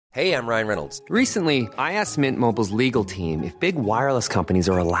Hey, I'm Ryan Reynolds. Recently, I asked Mint Mobile's legal team if big wireless companies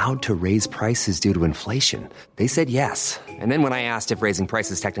are allowed to raise prices due to inflation. They said yes. And then when I asked if raising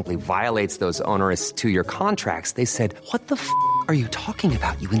prices technically violates those onerous two-year contracts, they said, "What the are you talking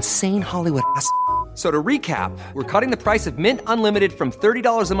about, you insane Hollywood ass?" So to recap, we're cutting the price of Mint Unlimited from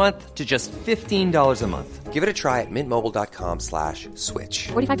 $30 a month to just $15 a month. Give it a try at mintmobile.com/switch.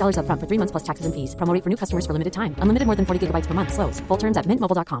 $45 up front for 3 months plus taxes and fees. Promo rate for new customers for limited time. Unlimited more than 40 gigabytes per month. Slows full terms at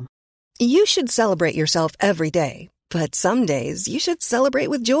mintmobile.com. You should celebrate yourself every day, but some days you should celebrate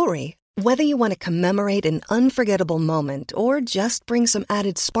with jewelry. Whether you want to commemorate an unforgettable moment or just bring some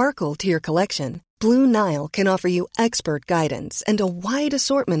added sparkle to your collection, Blue Nile can offer you expert guidance and a wide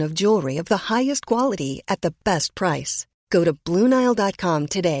assortment of jewelry of the highest quality at the best price. Go to BlueNile.com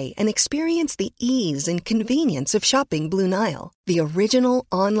today and experience the ease and convenience of shopping Blue Nile, the original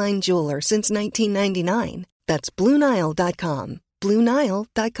online jeweler since 1999. That's BlueNile.com.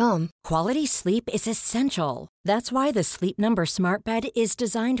 BlueNile.com. Quality sleep is essential. That's why the Sleep Number Smart Bed is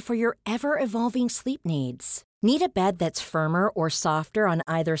designed for your ever-evolving sleep needs. Need a bed that's firmer or softer on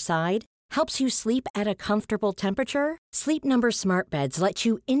either side? Helps you sleep at a comfortable temperature? Sleep Number Smart Beds let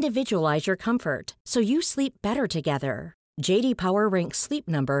you individualize your comfort, so you sleep better together. J.D. Power ranks Sleep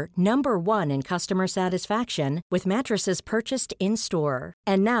Number #1 in customer satisfaction with mattresses purchased in-store.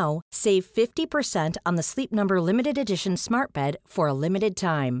 And now, save 50% on the Sleep Number Limited Edition Smart Bed for a limited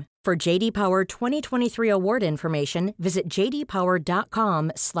time. For J.D. Power 2023 award information, visit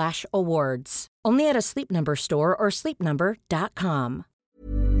jdpower.com/awards. Only at a Sleep Number store or sleepnumber.com.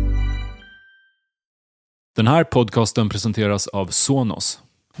 Den här podcasten presenteras av Sonos.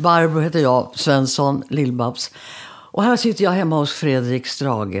 Barbro heter jag, Svensson, Lill-Babs. Och här sitter jag hemma hos Fredrik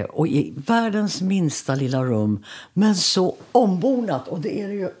Strage och i världens minsta lilla rum, men så ombonat. Och det är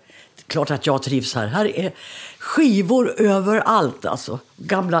ju klart att jag trivs här. Här är skivor överallt, alltså.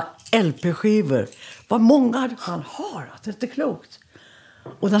 Gamla LP-skivor. Vad många han har, det är inte klokt.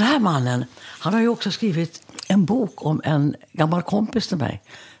 Och den här mannen, han har ju också skrivit en bok om en gammal kompis till mig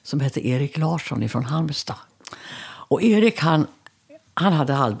som heter Erik Larsson från Halmstad. Och Erik, han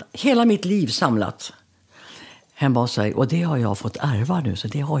hade hela mitt liv samlat hemma hos sig. Och det har jag fått ärva nu, så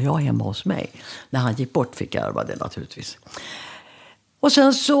det har jag hemma hos mig. När han gick bort fick jag ärva det naturligtvis. Och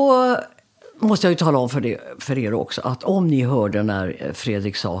sen så måste jag ju tala om för er också att om ni hörde när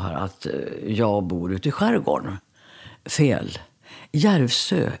Fredrik sa här att jag bor ute i skärgården. Fel.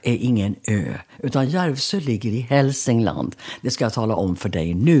 Järvsö är ingen ö, utan Järvsö ligger i Hälsingland. Det ska jag tala om för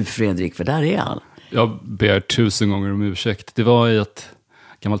dig nu, Fredrik, för där är han. Jag ber 1000 gånger om ursäkt. Det var i ett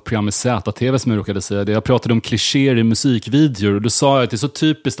gammalt program i ZTV som jag råkade säga det. Jag pratade om klichéer i musikvideor och då sa jag att det är så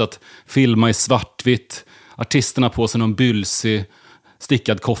typiskt att filma i svartvitt. Artisterna på sig någon bylsig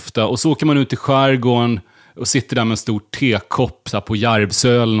stickad kofta och så åker man ut i skärgården och sitter där med en stor tekopp så här på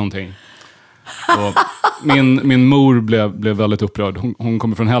Järvsö eller någonting. Och min mor blev väldigt upprörd. Hon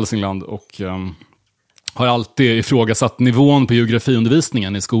kommer från Hälsingland och har alltid ifrågasatt nivån på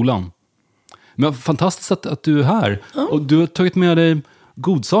geografiundervisningen i skolan. Men fantastiskt att du är här. Och du har tagit med dig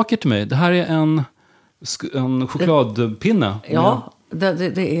godsaker till mig. Det här är en chokladpinne. Ja,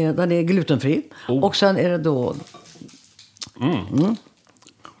 den är glutenfri. Och sen är det då...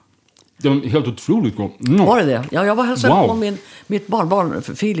 Det är helt otroligt god. Var det det? Ja, jag var hälsade på mitt barnbarn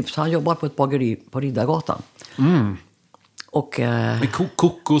Philips. Han jobbar på ett bageri på Riddargatan. Och...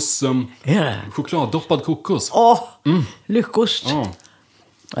 kokos... är det? Chokladdoppad kokos. Lyckost. Ja,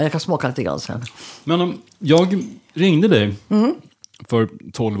 jag kan smaka lite grann sen. Men jag ringde dig för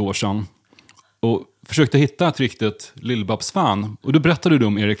 12 år sedan och försökte hitta ett riktigt Lill-Babs-fan. Och då berättade du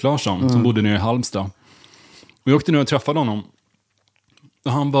om Erik Larsson som bodde nere i Halmstad. Och jag åkte ner och träffade honom.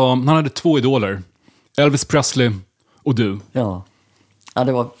 Och han hade 2 idoler. Elvis Presley och du. Ja,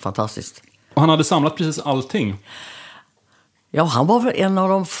 det var fantastiskt. Och han hade samlat precis allting. Ja, han var väl en av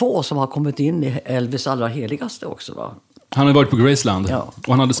de få som har kommit in i Elvis allra heligaste också, va? Han hade varit på Graceland. Ja.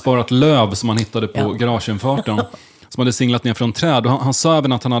 Och han hade sparat löv som han hittade på garageinfarten. Som hade singlat ner från träd. Och han sa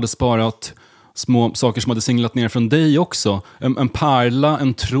även att han hade sparat små saker som hade singlat ner från dig också. En pärla,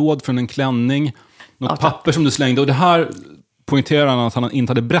 en tråd från en klänning. Något papper som du slängde. Och det här poängterar han att han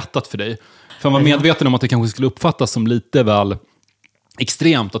inte hade berättat för dig. För han var medveten om att det kanske skulle uppfattas som lite väl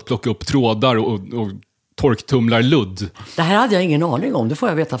extremt att plocka upp trådar och torktumlar ludd. Det här hade jag ingen aning om. Det får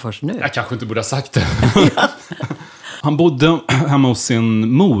jag veta först nu. Jag kanske inte borde ha sagt det. Han bodde hemma hos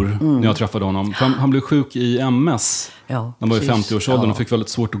sin mor när jag träffade honom. Han blev sjuk i MS. Ja, han var i 50-årsåldern och fick väldigt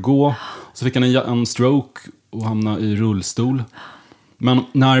svårt att gå. Så fick han en stroke och hamnade i rullstol. Men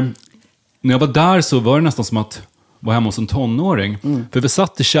när jag var där så var det nästan som att vara hemma hos en tonåring. För vi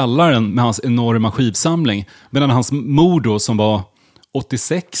satt i källaren med hans enorma skivsamling. Medan hans mor då, som var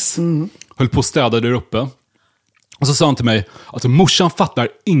 86. Höll på att städa där uppe. Och så sa han till mig, alltså morsan fattar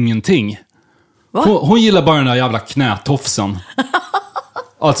ingenting. Hon gillar bara den där jävla knätofsen.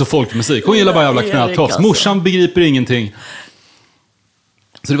 Alltså folkmusik. Hon gillar bara jävla knätofs. Morsan begriper ingenting.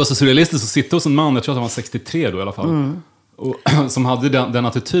 Så det var så surrealistiskt att sitta hos en man, jag tror att han var 63 då i alla fall. Och, som hade den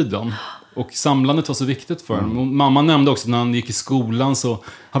attityden. Och samlandet var så viktigt för honom. Mamma nämnde också att när han gick i skolan så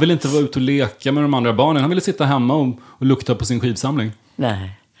han ville inte vara ute och leka med de andra barnen. Han ville sitta hemma och lukta på sin skivsamling.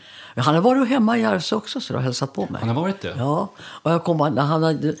 Nej. Han har varit hemma i Järvsö också så du har hälsat på mig. Han har varit det? Ja. Och jag kom när han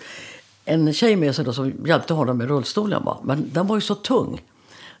hade en tjej med sig då som hjälpte honom med rullstolen. Men den var ju så tung.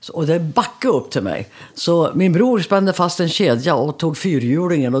 Och det backade upp till mig. Så min bror spände fast en kedja och tog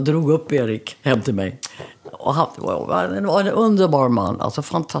fyrhjulingen och drog upp Erik hem till mig. Och han var en underbar man, alltså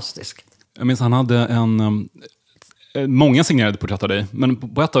fantastisk. Jag minns han hade många signerade porträtt av dig. Men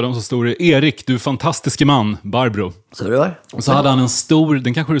på ett av dem så stod det Erik, du fantastiske man, Barbro. Så det var. Och så hade han en stor,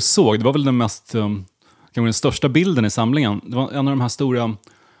 den kanske du såg, det var väl den mest, kanske den största bilden i samlingen. Det var en av de här stora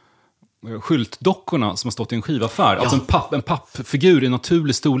skyltdockorna som har stått i en skivaffär. Ja. Alltså en pappfigur i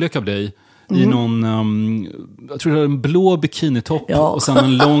naturlig storlek av dig. I någon, jag tror det var en blå bikinitopp och sen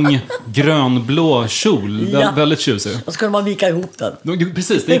en lång grönblå kjol. Väldigt tjusig. Och så kunde man vika ihop den.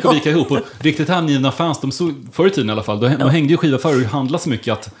 Precis, det gick att vika ihop. Och riktigt hängivna fans, de såg, förr i tiden i alla fall, då hängde ju skivaffärer och handlade så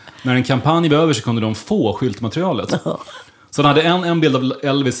mycket att när en kampanj var över så kunde de få skyltmaterialet. Så de hade en bild av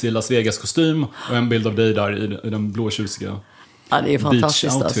Elvis i Las Vegas-kostym och en bild av dig där i den blåtjusiga det är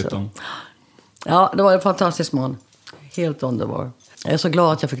fantastiskt alltså. Ja, det var en fantastisk man. Helt underbar. Jag är så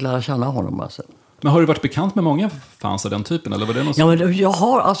glad att jag fick lära känna honom alltså. Men har du varit bekant med många fans av den typen? Eller var det något ja, men jag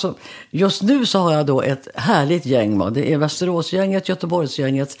har alltså, just nu så har jag då ett härligt gäng. Det är Västeråsgänget,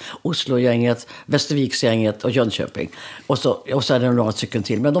 Göteborgsgänget, Oslogänget, Västerviksgänget och Jönköping. Och så är det några stycken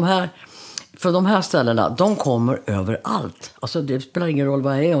till. Men de här ställena, de kommer överallt. Alltså det spelar ingen roll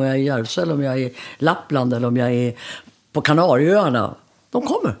vad jag är. Om jag är i Järvsö eller om jag är i Lappland eller om jag är på Kanarieöarna. De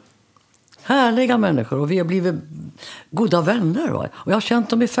kommer. Härliga människor och vi har blivit goda vänner. Va? Och jag har känt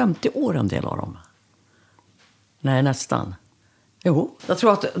dem i 50 år, en del av dem. Nej, nästan. Jo, jag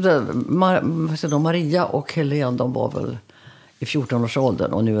tror att Maria och Helene, de var väl i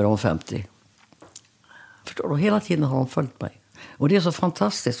 14-årsåldern och nu är de 50. Förstår du? Hela tiden har de följt mig. Och det är så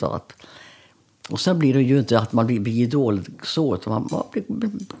fantastiskt. Va? Och sen blir det ju inte att man blir idol så, utan man blir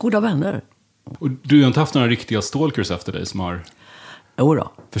goda vänner. Och du har inte haft några riktiga stalkers efter dig som har...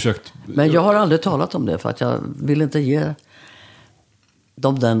 Jodå. Försökt... Men jag har aldrig talat om det för att jag vill inte ge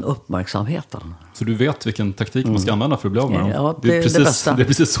dem den uppmärksamheten. Så du vet vilken taktik man ska använda för att bli av med dem? Ja, det är precis, det bästa. Det är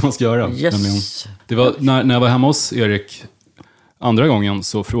precis så man ska göra. Yes. Det var, när jag var hemma hos Erik andra gången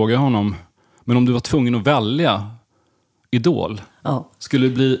så frågade jag honom, men om du var tvungen att välja idol, skulle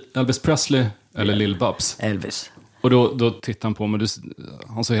det bli Elvis Presley eller Lil Babs? Elvis. Och då tittade han på mig,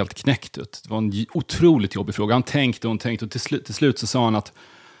 han såg helt knäckt ut. Det var en otroligt jobbig fråga. Han tänkte och till slut så sa han att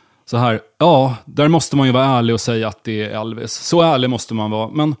så här, där måste man ju vara ärlig och säga att det är Elvis. Så ärlig måste man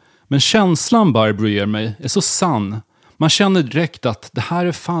vara. Men känslan Barbro ger mig är så sann. Man känner direkt att det här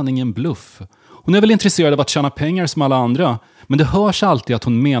är fan ingen bluff. Hon är väl intresserad av att tjäna pengar som alla andra, men det hörs alltid att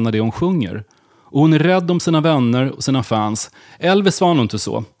hon menar det hon sjunger. Och hon är rädd om sina vänner och sina fans. Elvis var nog inte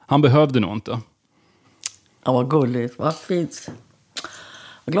så. Han behövde nog inte. Ja, vad gulligt. Vad fint.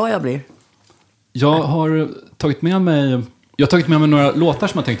 Vad glad jag blir. Jag har tagit med mig några låtar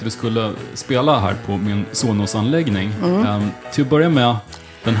som jag tänkte vi skulle spela här på min Sonos-anläggning. Till att börja med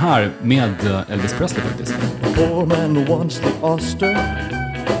den här med Elvis Presley faktiskt. The poor man wants the oyster,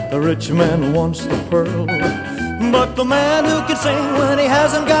 the rich man wants the pearl, but the man who can sing when he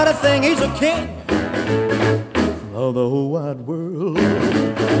hasn't got a thing, he's a king of the whole wide world.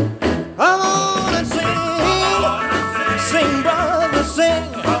 Come on and sing, sing brother, sing.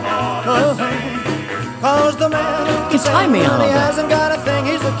 Cause the man who can sing when he hasn't got a thing,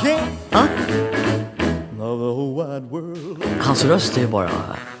 he's a king of the whole wide world. Hans röst är ju bara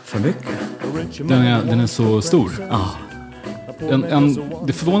för mycket. Den är så stor.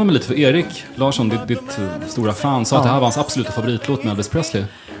 Det förvånar mig lite för Erik Larsson, ditt stora fan, sa att det här var hans absoluta favoritlåt med Elvis Presley.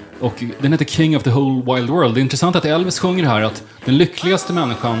 Och den heter King of the Whole Wild World. Det är intressant att Elvis sjunger här att den lyckligaste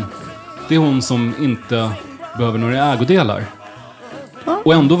människan, det är hon som inte behöver några ägodelar.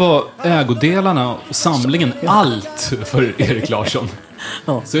 Och ändå var ägodelarna och samlingen allt för Erik Larsson.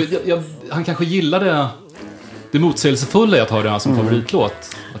 Så han kanske gillade det motsägelsefulla i att ha det här som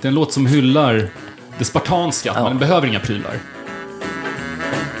favoritlåt. Att det är en låt som hyllar det spartanska, att man behöver inga prylar.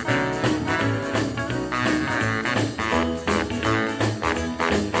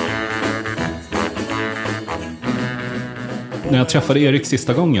 När jag träffade Erik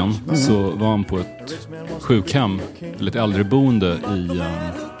sista gången så var han på ett sjukhem, eller ett äldreboende i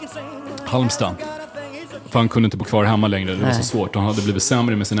Halmstad. För han kunde inte bo kvar hemma längre, det var så svårt. Han hade blivit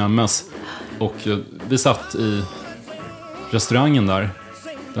sämre med sin MS. Och vi satt i restaurangen där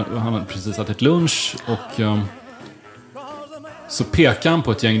han hade precis ätit lunch och så pekade han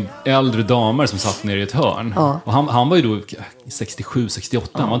på ett gäng äldre damer som satt ner i ett hörn. Och han var ju då 67-68,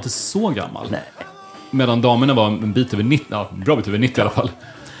 han var inte så gammal. Nej. Medan damerna var en bit över 90, bra bit över 90 i alla fall.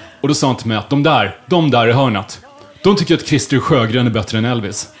 Och då sa han till mig att de där i hörnet, de tycker att Christer Sjögren är bättre än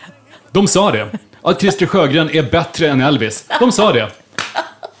Elvis. De sa det. Att Christer Sjögren är bättre än Elvis. De sa det.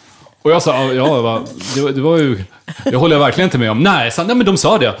 Och jag sa, det var ju... Jag håller verkligen inte med om. Nej, men de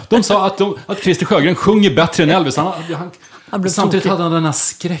sa det. De sa att Christer Sjögren sjunger bättre än Elvis. Samtidigt hade han den här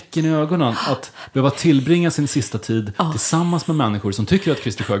skräcken i ögonen. Att behöva tillbringa sin sista tid tillsammans med människor som tycker att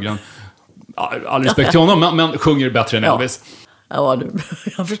Christer Sjögren, all respekt till honom, men sjunger bättre än Elvis. Ja,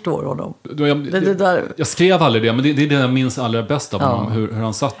 jag förstår honom. Jag skrev aldrig det, men det är det jag minns allra bäst av honom. Hur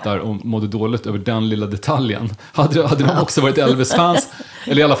han satt där och mådde dåligt över den lilla detaljen. Hade de också varit Elvis-fans,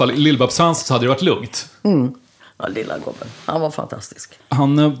 eller i alla fall Lill-Babs-fans, så hade det varit lugnt. Ja, lilla gubben. Han var fantastisk.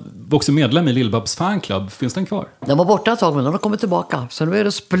 Han var också medlem i Lill-Babs fanclub. Finns den kvar? Den var borta ett tag, men den har kommit tillbaka. Så nu är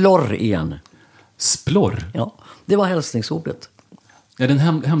det Splorr igen. Splorr? Ja, det var hälsningsordet. Är det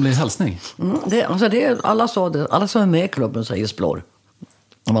en hemlig hälsning? Alla som är med i klubben säger Splorr.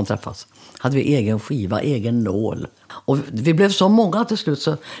 När man träffas. Hade vi egen skiva, egen nål. Och vi blev så många till slut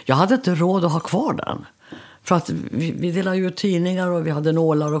så jag hade inte råd att ha kvar den. För att vi delade ju ut tidningar och vi hade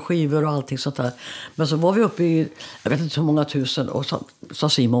nålar och skivor och allting sånt där. Men så var vi uppe i, jag vet inte hur många tusen, och så sa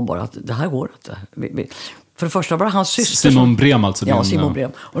Simon bara att det här går inte. För det första var det hans syster Simon Brem alltså. Ja, Simon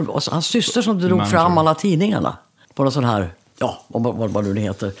Brem. Och hans syster som drog fram alla tidningarna på någon sån här, vad nu det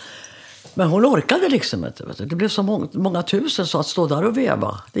heter. Men hon orkade liksom inte. Vet du. Det blev så många tusen så att stå där och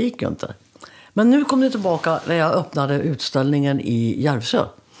veva, det gick ju inte. Men nu kom det tillbaka när jag öppnade utställningen i Järvsö.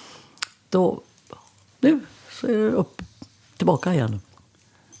 Nu så är det tillbaka igen.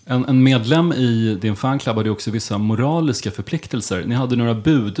 En medlem i din fanclub hade också vissa moraliska förpliktelser. Ni hade några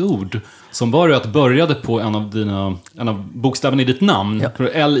budord som var att började på en av bokstäverna i ditt namn. Ja.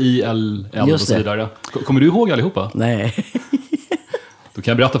 L-I-L-L och så vidare. Kommer du ihåg allihopa? Nej. Då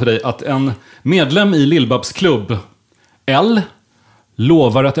kan jag berätta för dig att en medlem i Lill-Babs klubb, L,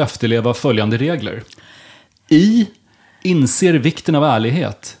 lovar att efterleva följande regler. I, inser vikten av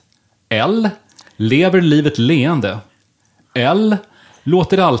ärlighet. L, lever livet leende. L,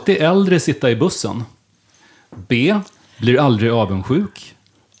 låter alltid äldre sitta i bussen. B, blir aldrig avundsjuk.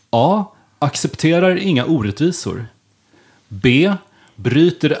 A, accepterar inga orättvisor. B,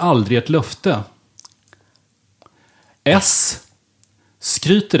 bryter aldrig ett löfte. S,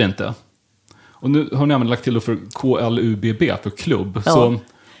 skryter inte. Och nu har ni även lagt till för KLUBB för klubb. Ja. Så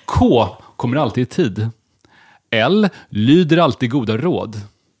K kommer alltid i tid. L, lyder alltid goda råd.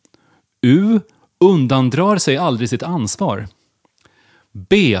 U, undandrar sig aldrig sitt ansvar.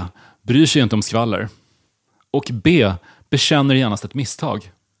 B, bryr sig inte om skvaller. Och B, bekänner genast ett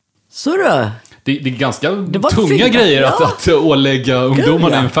misstag. Så då? Det är ganska tunga grejer att ålägga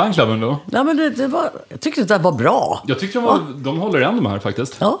ungdomarna i en fanclub ändå. Nej, men jag tyckte det var bra. Jag tycker de håller ändå med här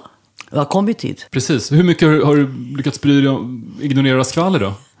faktiskt. Ja, det har kommit tid. Precis. Hur mycket har du lyckats bry dig om ignorera skvaller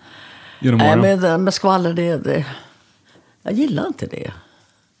då? Nej, med skvaller, jag gillar inte det.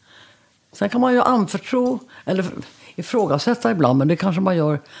 Sen kan man ju anförtro eller ifrågasätta ibland, men det kanske man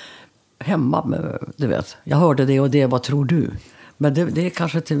gör hemma med, du vet. Jag hörde det och det, vad tror du? Men det är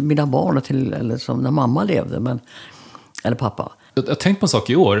kanske till mina barn och till, eller som när mamma levde, eller pappa. Jag har tänkt på en sak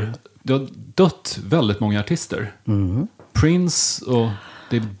i år. Det har dött väldigt många artister. Prince och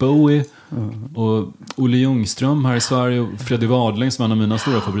David Bowie och Olle Ljungström här i Sverige och Freddie Wadling som är en av mina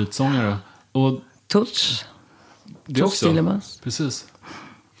stora favoritsångare. Och Toots. Det också. Precis.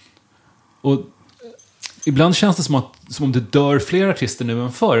 Och ibland känns det som om det dör fler artister nu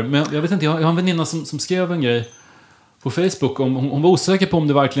än förr. Men jag vet inte, jag har en väninna som skrev en grej på Facebook om hon var osäker på om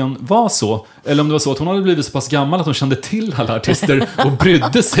det verkligen var så. Eller om det var så att hon hade blivit så pass gammal att hon kände till alla artister och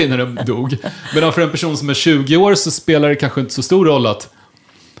brydde sig när de dog. Men för en person som är 20 år så spelar det kanske inte så stor roll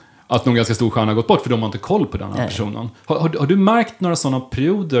att någon ganska stor stjärna har gått bort, för de har inte koll på den här personen. Har du märkt några sådana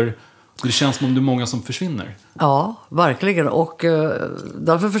perioder? Det känns som om det är många som försvinner. Ja, verkligen. Och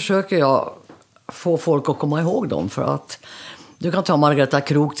därför försöker jag få folk att komma ihåg dem. För att du kan ta Margareta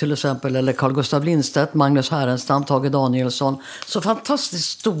Krok till exempel, eller Carl Gustaf Lindstedt, Magnus Härenstam, Tage Danielsson. Så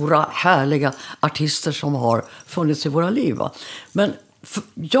fantastiskt stora, härliga artister som har funnits i våra liv. Va? Men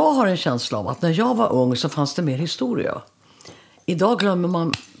jag har en känsla av att när jag var ung så fanns det mer historia. Idag glömmer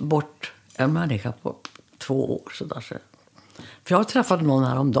man bort en människa på 2 år. Så där. För jag träffade någon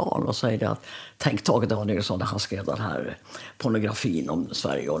här om dagen och säger att tänk Tage Danielsson när han skrev den här pornografin om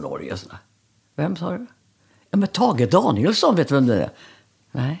Sverige och Norge. Så vem sa du? Ja, men Tage Danielsson, vet du vem det är?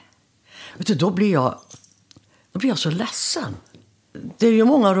 Nej. Vet du, då blir jag så ledsen. Det är ju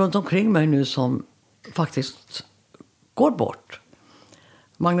många runt omkring mig nu som faktiskt går bort.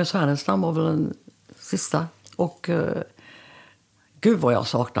 Magnus Härenstam var väl den sista. Och gud vad jag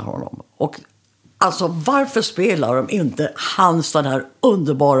saknar honom. Och alltså varför spelar de inte hans den här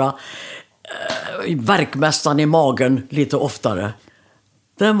underbara verkmästaren i magen lite oftare?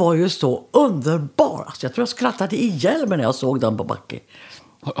 Den var ju så underbar. Alltså, jag tror jag skrattade ihjäl mig när jag såg den på Backe.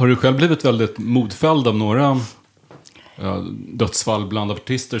 Har du själv blivit väldigt modfälld av några dödsfall bland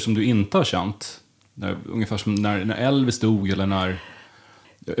artister som du inte har känt? Ungefär som när Elvis dog eller när...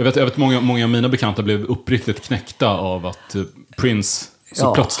 Jag vet många av mina bekanta blev uppriktigt knäckta av att Prince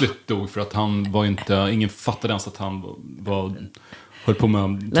så plötsligt dog för att han var inte... Ingen fattade ens att han höll på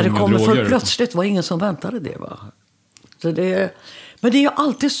med när det kommer för plötsligt var ingen som väntade det, va? Så men det är ju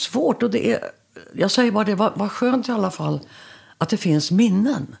alltid svårt och det är... Jag säger bara det, var skönt i alla fall att det finns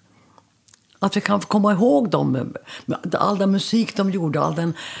minnen. Att vi kan komma ihåg dem med all den musik de gjorde, all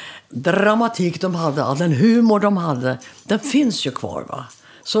den dramatik de hade, all den humor de hade. Den finns ju kvar, va?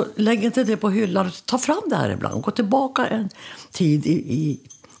 Så lägg inte det på hyllan. Ta fram det här ibland. Gå tillbaka en tid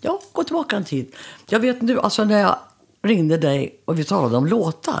gå tillbaka en tid. Jag vet nu, alltså när jag ringde dig och vi talade om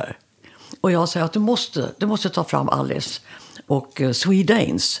låtar. Och jag säger att du måste ta fram Alice och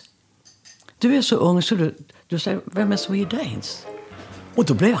Swedanes. Du är så ung så du säger, vem är Swedanes? Och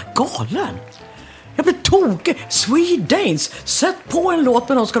då blev jag galen. Jag blev tokig. Swedanes. Sätt på en låt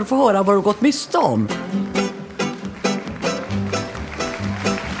med dem ska du få höra vad du gått miste om.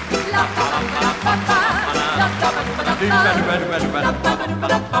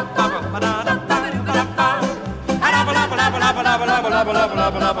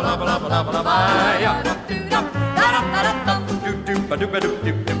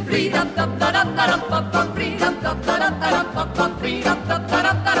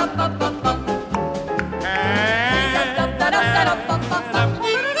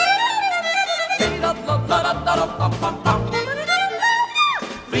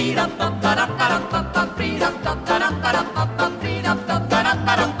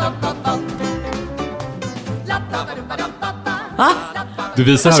 Du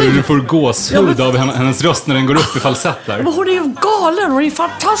visar här hur du får gåshud av hennes röst när den går upp i falsett där. Men hon är ju galen, hon är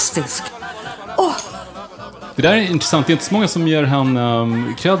fantastisk. Det där är intressant, det är inte så många som ger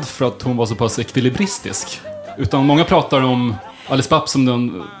henne cred för att hon var så pass ekvilibristisk. Utan många pratar om Alice Babs som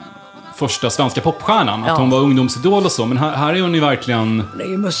den första svenska popstjärnan. Att hon var ungdomsidol och så. Men här är hon ju verkligen... Det är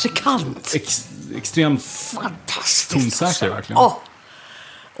ju musikant. Extremt fantastiskt. Tonsäker verkligen.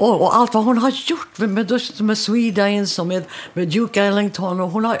 Och allt vad hon har gjort med Swedanes och med Duke Ellington. Och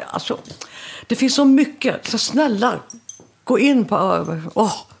hon har, alltså, det finns så mycket. Så snälla, gå in på...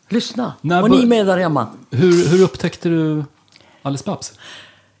 lyssna. Och ni med där hemma. Hur upptäckte du Alice Babs?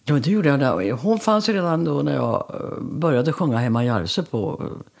 Ja, men det gjorde jag där. Hon fanns ju redan då när jag började sjunga hemma i Järvsö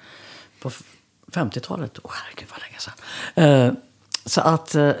på 50-talet. Herregud, vad länge sedan. Så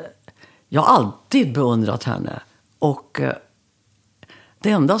att jag har alltid beundrat henne. Och det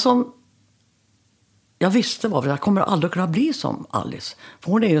enda som jag visste var att jag kommer aldrig kunna bli som Alice.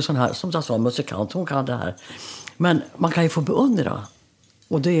 För hon är ju sån här, som jag sa, musikant. Hon kan det här. Men man kan ju få beundra.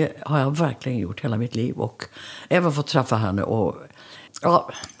 Och det har jag verkligen gjort hela mitt liv. Och även fått träffa henne. Och,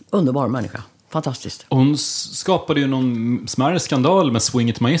 underbar människa. Fantastiskt. Hon skapade ju någon smärre skandal med Swing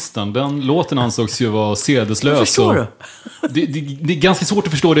It Magistern. Den låten ansågs ju vara sedeslös. Förstår du? Det är ganska svart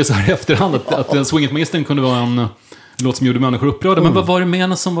att förstå det så här i efterhand. Att Swing It Magistern kunde vara en låt som gjorde människor upprörda. Men vad var det med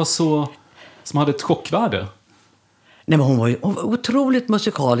henne som hade ett chockvärde? Nej, men hon var otroligt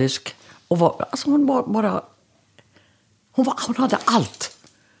musikalisk. Och hon hade allt.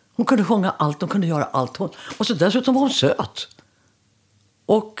 Hon kunde sjunga allt, hon kunde göra allt. Och så dessutom var hon söt.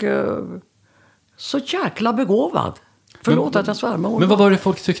 Och så jäkla begåvad. Förlåt att jag svär. Men vad var det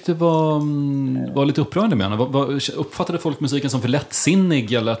folk tyckte var lite upprörande med henne? Uppfattade folk musiken som för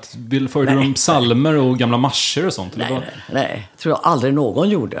lättsinnig? Eller att föredra de psalmer och gamla marscher och sånt? Nej. Tror jag aldrig någon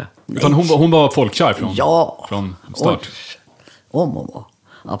gjorde. Utan hon var folkkär från start? Hon var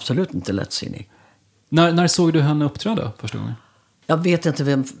absolut inte lättsinnig. När såg du henne uppträda första gången? Jag vet inte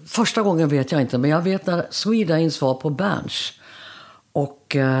vem. Första gången vet jag inte. Men jag vet när Swedanes var på Berns.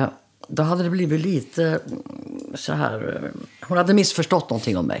 Och då hade det blivit lite så här... Hon hade missförstått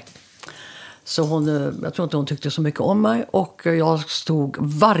någonting om mig. Så jag tror inte hon tyckte så mycket om mig. Och jag stod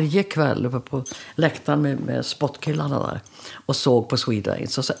varje kväll uppe på läktaren med spotkillarna där. Och såg på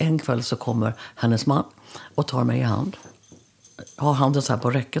Swedanes. Och så en kväll så kommer hennes man och tar mig i hand. har handen så här på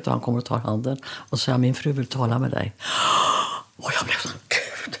räcket och han kommer och tar handen. Och säger min fru vill tala med dig. Och jag blev så,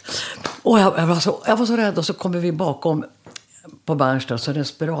 gud. Och jag var så rädd. Och så kommer vi bakom på Bernstad så är det en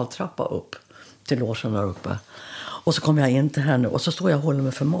spiraltrappa upp till logen där uppe. Och så kommer jag in till henne och så står jag och håller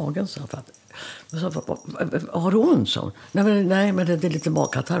mig för magen. Så har du ont? Så? Nej, men det är lite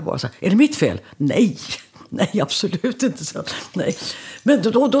magkatarr bara. Så, är det mitt fel? Nej, absolut inte. Så. Nej. Men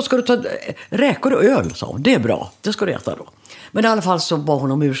då ska du ta räkor och öl, så. Det är bra, det ska du äta då. Men i alla fall så bad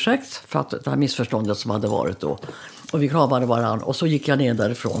hon om ursäkt för att det här missförståndet som hade varit då. Och vi kramade varann och så gick jag ner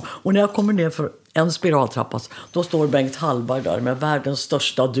därifrån. Och när jag kommer ner för en spiraltrappa, då står Bengt Hallberg där med världens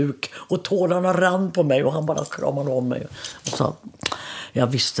största duk. Och tårarna rann på mig och han bara kramade om mig. Och sa, jag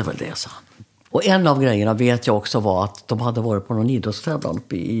visste väl det, så. Och en av grejerna vet jag också var att de hade varit på någon idrottstävlan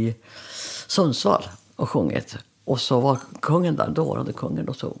uppe i Sundsvall och sjungit. Och så var kungen där, dåvarande kungen,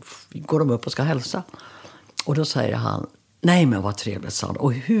 och så går de upp och ska hälsa. Och då säger han, nej men vad trevligt, sa han.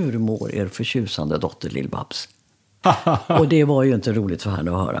 Och hur mår er förtjusande dotter Lill-Babs? Och det var ju inte roligt för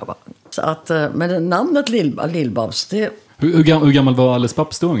henne att höra, va? Så att, men namnet Lill-Babs, det... Hur gammal var Alice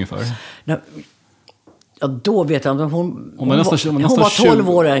Babs då ungefär? Ja, då vet jag. Hon var 12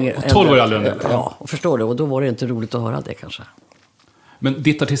 år äldre. 12 år äldre. Ja, förstår du. Och då var det inte roligt att höra det kanske. Men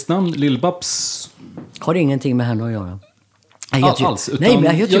ditt artistnamn, Lill-Babs... Har ingenting med henne att göra. Alls? Utan, nej, men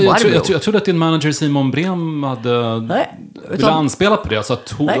jag heter ju Barbro. Jag trodde att din manager Simon Brem ville anspela på det. Så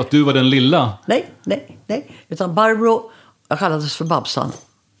att du var den lilla. Nej. Utan Barbro, jag kallades för Babsan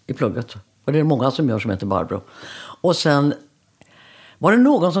i plugget. Och det är många som gör som heter Barbro. Och sen var det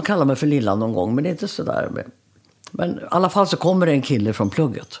någon som kallade mig för Lilla någon gång. Men det är inte så där. Men i alla fall så kommer det en kille från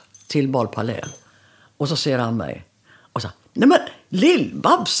plugget till Balpalais. Och så ser han mig. Och så, nej men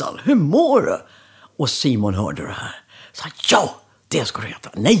Lill-Babsan, hur mår du? Och Simon hörde det här. Så ja, det ska du heta.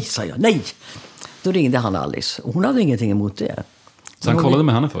 Nej, sa jag, nej. Då ringde han Alice. Och hon hade ingenting emot det. Så han kollade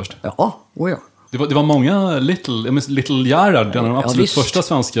med henne först? Ja. Det var många Little Gerhard, en av de absolut första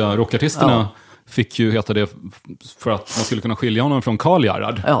svenska rockartisterna, fick ju heta det för att man skulle kunna skilja honom från Karl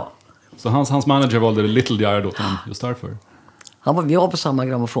Gerhard. Ja. Så hans manager valde Little Gerhard åt honom just därför. Vi var på samma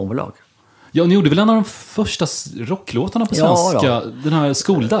grammofonbolag. Ja, ni gjorde väl en av de första rocklåtarna på svenska? Ja. Den här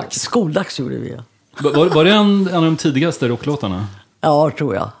Skoldags. Skoldags gjorde vi, ja. Var det en av de tidigaste rocklåtarna? Ja,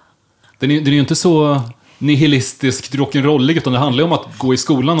 tror jag. Den är ju inte så nihilistisk rock'n'rollig, utan det handlar om att gå i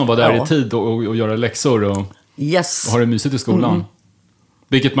skolan och vara där i tid och göra läxor och ha det mysigt i skolan.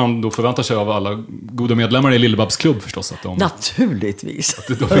 Vilket man då förväntar sig av alla goda medlemmar i Lill-Babs klubb förstås. Att naturligtvis.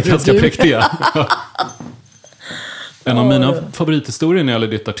 Att de är ganska präktiga. En av mina favorithistorier när det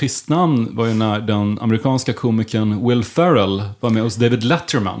gäller ditt artistnamn var ju när den amerikanska komikern Will Ferrell var med hos David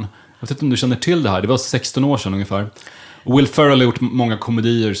Letterman. Jag vet inte om du känner till det här. Det var 16 år sedan ungefär. Will Ferrell har gjort många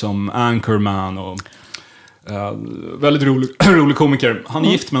komedier som Anchorman och väldigt rolig komiker. Han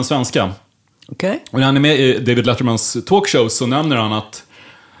är gift med en svenska. Okay. Och när han är med i David Lettermans talkshow så nämner han att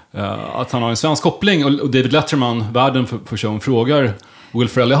han har en svensk koppling. Och David Letterman, värden för showen, frågar Will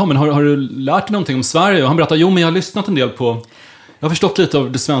Ferrell, men har du lärt dig någonting om Sverige? Och han berättar, men jag har lyssnat en del på... Jag har förstått lite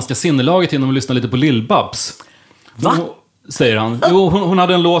av det svenska sinnelaget genom att lyssna lite på Lill-Babs. Va? Säger han. Jo, hon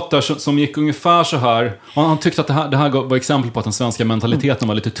hade en låt där som gick ungefär så här. Och han tyckte att det här var exempel på att den svenska mentaliteten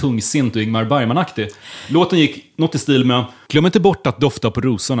var lite tungsint och Ingmar Bergman-aktig. Låten gick något i stil med: glöm inte bort att dofta på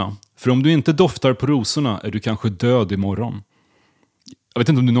rosorna. För om du inte doftar på rosorna är du kanske död imorgon. Jag vet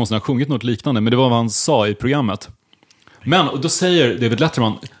inte om du någonsin har sjungit något liknande, men det var vad han sa i programmet. Men, och då säger David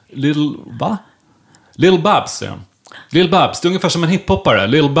Letterman, Lill-Babs, säger han. Lill-Babs, det är ungefär som en hiphoppare,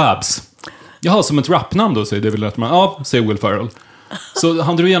 Lill-Babs. Jaha, som ett rapnamn då, säger David Letterman. Ja, säger Will Ferrell. Så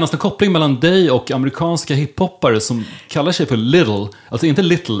han drog genast en koppling mellan dig och amerikanska hiphoppare som kallar sig för Little. Alltså inte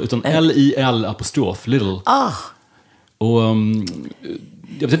Little, utan L-I-L apostrof, Little. Och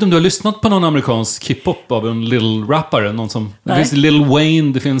jag vet inte om du har lyssnat på någon amerikansk hiphop av en Little-rappare. Någon som, det finns Lil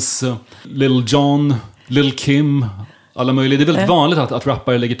Wayne, det finns Lil Jon, Lil Kim, alla möjliga. Det är väldigt vanligt att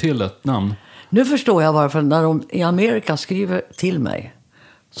rappare lägger till ett namn. Nu förstår jag varför när de i Amerika skriver till mig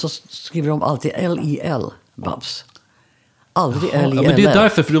så skriver de alltid L-I-L, Babs. Aldrig L-I-L. Ja, men det är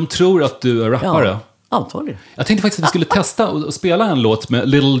därför, för de tror att du är rappare. Ja, antagligen. Jag tänkte faktiskt att vi skulle testa och spela en låt med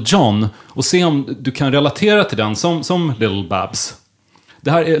Lil Jon och se om du kan relatera till den som Lil Babs.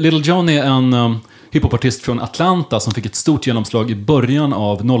 Lil Jon är en hiphopartist från Atlanta som fick ett stort genomslag i början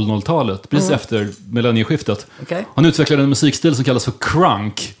av 00-talet, precis efter millennieskiftet. Okay. Han utvecklade en musikstil som kallas för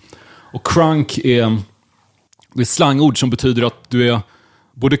crunk. Och crunk är slangord som betyder att du är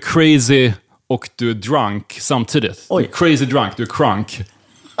både crazy och du är drunk samtidigt. Du är crazy drunk, du är crunk.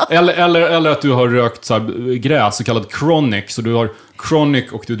 Eller att du har rökt så här gräs, så kallad chronic. Så du har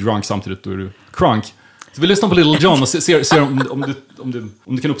chronic och du är drunk samtidigt, då är du crunk. Så vi lyssnar på Little John och ser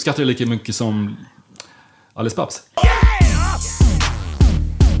om du kan uppskatta det lika mycket som Alice Babs.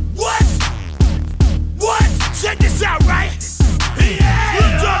 Check this out, right? Yeah!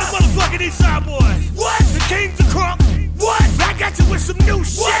 Little John, the motherfucking Eastside boy. What? The King's the Crunk. What? Back at you with some new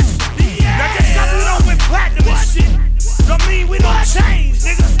shit. Yeah! Now just cause we don't win platinum and shit, don't mean we don't change,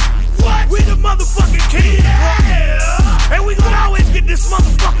 nigga. What? We the motherfucking King of the Crunk. And we gonna always get this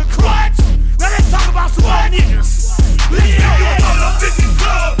motherfucking crunk. Now let's talk about some more niggas. Let's go.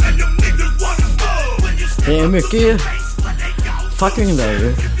 Det är mycket fucking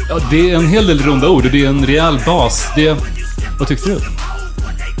där. Ja, det är en hel del runda ord och det är en rejäl bas. Vad tyckte du?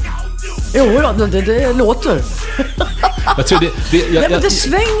 Jo, det låter. Jag tror men det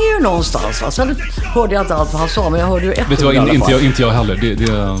svänger ju någonstans. Va? Sen hörde jag inte allt vad han sa, men jag hörde ju ett. Vet du vad, inte jag heller. Det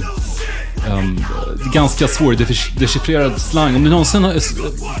är ganska svårt dechiffrerad slang. Om du någonsin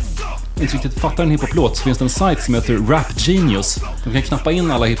inte riktigt fattar en hiphoplåt så finns det en sajt som heter Rap Genius. De kan knappa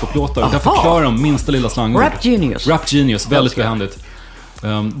in alla hiphoplåtar och kan förklara om minsta lilla slangord. Rap Genius, väldigt behändigt.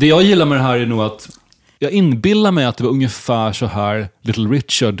 Det jag gillar med det här är nog att jag inbillar mig att det var ungefär så här Little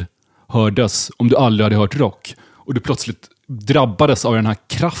Richard hördes om du aldrig hade hört rock och du plötsligt drabbades av den här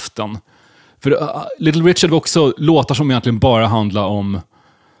kraften. För Little Richard var också låtar som egentligen bara handlar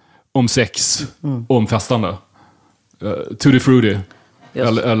om sex och om festande. Tutti Frutti.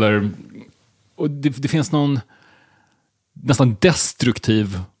 Yes. Eller och det finns någon nästan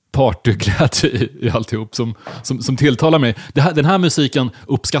destruktiv partyglädje i alltihop som tilltalar mig. Den här musiken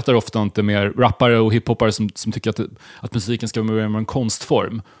uppskattar ofta inte mer rappare och hiphoppare som tycker att musiken ska vara mer en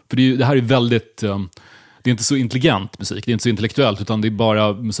konstform. För det här är väldigt det är inte så intelligent musik, det är inte så intellektuellt utan det är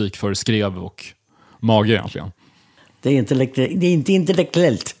bara musik för skrev och mage egentligen. Det är inte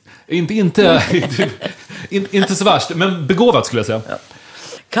intellektuellt. Inte så värst, men begåvat skulle jag säga. Ja.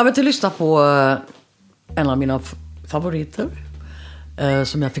 Kan vi inte lyssna på en av mina favoriter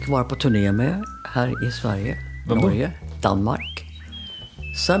som jag fick vara på turné med här i Sverige, Norge, Danmark.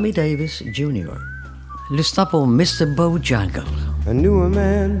 Sammy Davis Jr. Lyssna på Mr. Bojangle. I knew a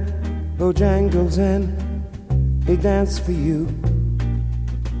man, Bojangles, and he danced for you.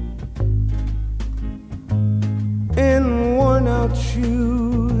 In worn-out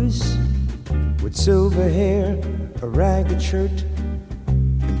shoes, with silver hair, a ragged shirt,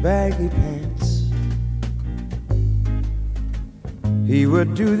 and baggy pants. He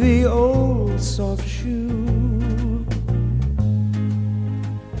would do the old soft shoe.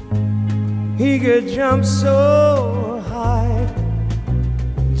 He could jump so high,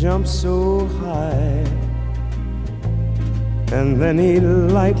 and then he'd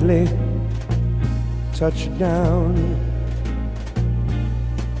lightly touch down.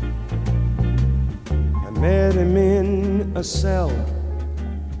 I met him in a cell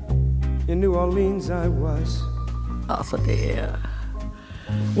in New Orleans I was. Alltså det är...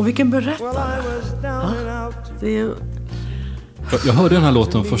 Och vilken berättare. Det är... Jag hörde den här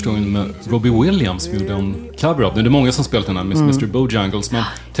låten första gången med Robbie Williams som gjorde en cover av den. Det är många som spelat den här med Mr. Bojangles. Men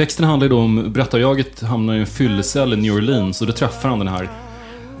texten handlar ju då om berättarjaget hamnar i en fyllecell i New Orleans och då träffar han den här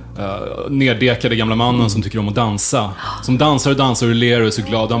neddekade gamla mannen som tycker om att dansa. Som dansar och ler och är så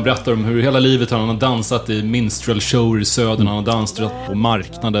glad. Han berättar om hur hela livet han har dansat i minstrel shower i södern. Han har dansat på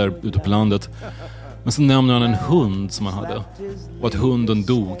marknader ute på landet. Men så nämner han en hund som han hade. Och att hunden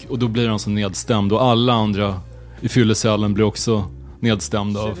dog. Och då blir han så nedstämd. Och alla andra i fyllecellen blir också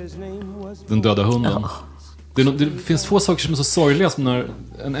nedstämda av den döda hunden. Det finns få saker som är så sorgliga som när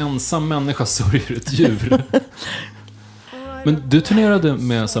en ensam människa sörjer ett djur. Men du turnerade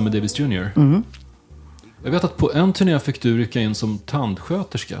med Sammy Davis Jr. Jag vet att på en turné fick du rycka in som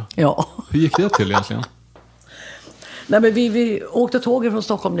tandsköterska. Ja. Hur gick det till egentligen? Nej, men vi åkte tåget från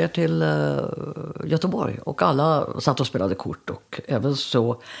Stockholm ner till Göteborg. Och alla satt och spelade kort. Och även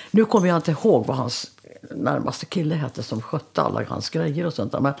så... Nu kommer jag inte ihåg vad hans närmaste kille hette som skötte alla hans grejer och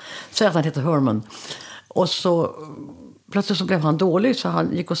sånt där. Men säg att han heter Herman. Och så... Plötsligt så blev han dålig så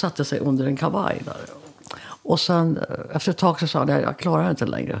han gick och satte sig under en kavaj där. Och sen efter ett tag så sa han, jag klarar inte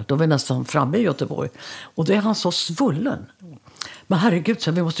längre. Då var vi nästan framme i Göteborg. Och då är han så svullen. Men herregud,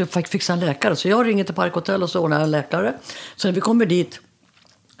 så vi måste fixa en läkare. Så jag ringer till Parkhotell och så ordnar en läkare. Så när vi kommer dit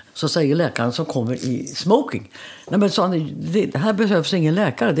så säger läkaren som kommer i smoking. Nej, men sa han, det här behövs ingen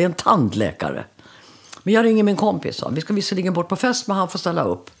läkare, det är en tandläkare. Men jag ringer min kompis, så vi ska visserligen bort på fest men han får ställa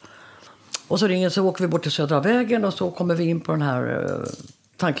upp. Och så åker vi bort till Södra vägen och så kommer vi in på den här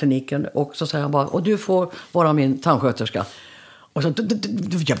tandkliniken. Och så säger han bara, och du får vara min tandsköterska. Och så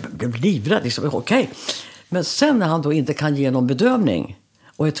jag blev livrädd, liksom, okej. Men sen när han då inte kan ge någon bedövning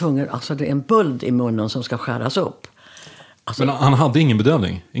och är tvungen, alltså det är en böld i munnen som ska skäras upp. Alltså, men han hade ingen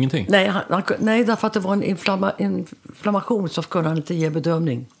bedövning? Ingenting? Nej, därför att det var en inflammation så kunde han inte ge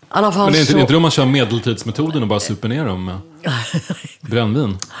bedövning. I alla fall men det är så... inte då man kör medeltidsmetoden och bara super ner dem med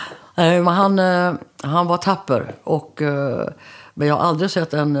brännvin? Nej, men han var tapper. Men jag har aldrig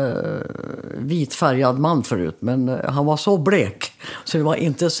sett en vitfärgad man förut. Men han var så blek. Så det var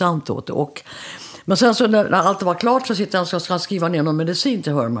intressant åt det. Men sen så när allt var klart så sitter han och ska skriva ner någon medicin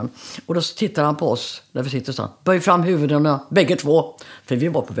till Herman. Och då tittar han på oss när vi sitter så. Böj fram huvudena, bägge två. För vi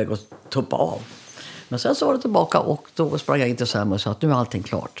var på väg att tuppa av. Men sen så var det tillbaka och då sprang jag in till Sam och sa att nu är allting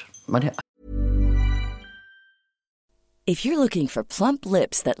klart. Men If you're looking for plump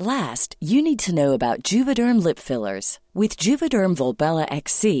lips that last, you need to know about Juvederm lip fillers. With Juvederm Volbella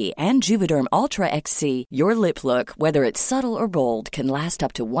XC and Juvederm Ultra XC, your lip look, whether it's subtle or bold, can last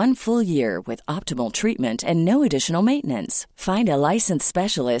up to 1 full year with optimal treatment and no additional maintenance. Find a licensed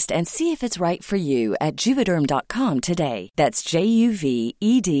specialist and see if it's right for you at Juvederm.com today. That's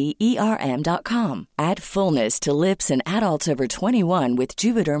JUVEDERM.com. Add fullness to lips in adults over 21 with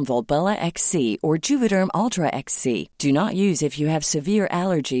Juvederm Volbella XC or Juvederm Ultra XC. Do not use if you have severe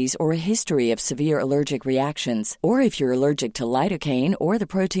allergies or a history of severe allergic reactions, or if you're allergic to lidocaine or the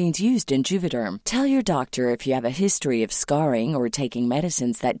proteins used in Juvederm. Tell your doctor if you have a history of scarring or taking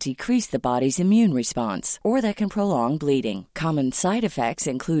medicines that decrease the body's immune response or that can prolong bleeding. Common side effects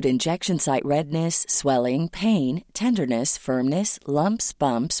include injection site redness, swelling, pain, tenderness, firmness, lumps,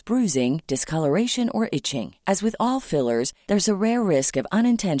 bumps, bruising, discoloration, or itching. As with all fillers, there's a rare risk of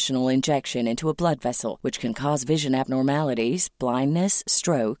unintentional injection into a blood vessel, which can cause vision abnormalities, blindness,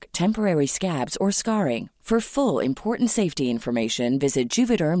 stroke, temporary scabs, or scarring. For full, important safety information, visit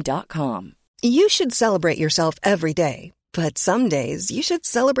Juvederm.com. You should celebrate yourself every day, but some days you should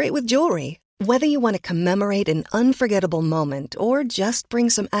celebrate with jewelry. Whether you want to commemorate an unforgettable moment or just bring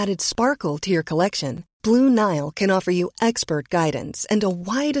some added sparkle to your collection, Blue Nile can offer you expert guidance and a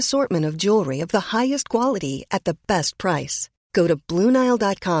wide assortment of jewelry of the highest quality at the best price. Go to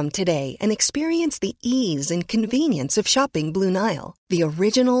BlueNile.com today and experience the ease and convenience of shopping Blue Nile, the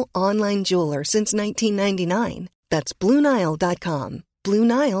original online jeweler since 1999. That's BlueNile.com.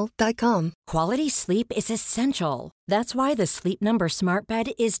 BlueNile.com. Quality sleep is essential. That's why the Sleep Number Smart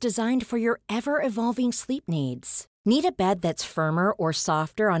Bed is designed for your ever-evolving sleep needs. Need a bed that's firmer or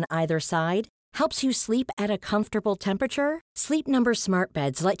softer on either side? Helps you sleep at a comfortable temperature? Sleep Number Smart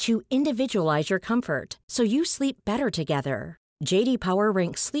Beds let you individualize your comfort so you sleep better together. J.D. Power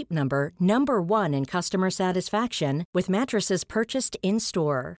ranks Sleep Number #1 in customer satisfaction with mattresses purchased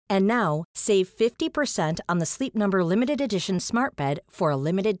in-store. And now, save 50% on the Sleep Number Limited Edition Smart Bed for a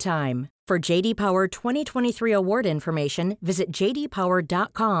limited time. For J.D. Power 2023 award information, visit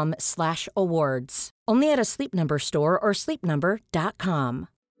jdpower.com/awards. Only at a Sleep Number store or sleepnumber.com.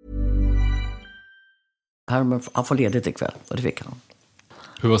 Han får ledigt ikväll, och det fick han.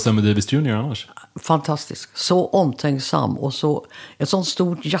 Hur var Sammy Davis Jr. annars? Fantastisk. Så omtänksam och så ett sånt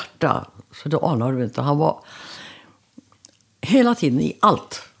stort hjärta. Så det anar du inte. Han var hela tiden i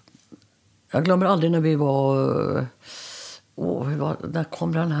allt. Jag glömmer aldrig när vi var... Där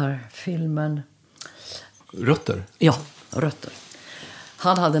kom den här filmen... Rötter? Ja, Rötter.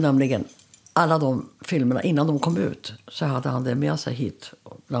 Han hade nämligen alla de filmerna, innan de kom ut, så hade han det med sig hit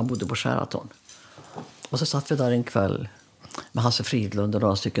när han bodde på Sheraton. Och så satt vi där en kväll med Hasse Fridlund och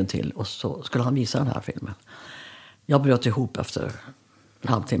några stycken till. Och så skulle han visa den här filmen. Jag bröt ihop efter en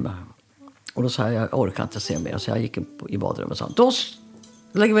halvtimme. Och då sa jag orkar inte se mer. Så jag gick i badrummet och sa, då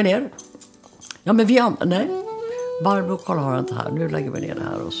lägger vi ner. Ja, men nej. Barbro och Carl har inte här. Nu lägger vi ner det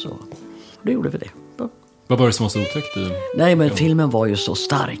här. Och så då gjorde vi det. Vad var det som var så otäckt? Nej, men filmen var ju så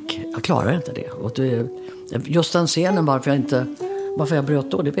stark. Jag klarar inte det. Och just den scenen, varför jag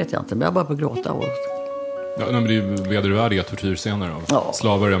bröt då, det vet jag inte. Men jag började gråta och... Ja, men det är ju vedervärdiga tortyrscener av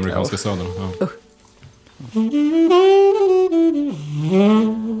slavar i amerikanska södern. Ja.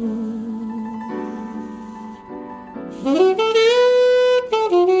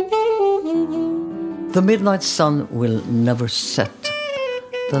 The Midnight Sun Will Never Set.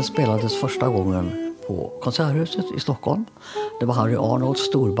 Den spelades första gången på Konserthuset i Stockholm. Det var Harry Arnolds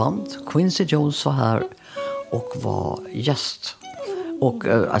storband. Quincy Jones var här och var gäst. Och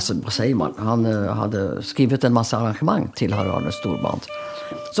alltså, vad säger man? Han hade skrivit en massa arrangemang till Harry Arnolds storband.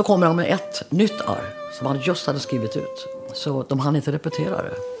 Så kommer han med ett nytt arr som han just hade skrivit ut. Så de hann inte repetera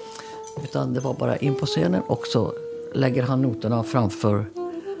det. Utan det var bara in på scenen och så lägger han noterna framför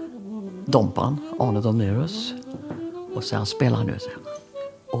Dompan, Arne Domnerus. Och sen spelar han ut den.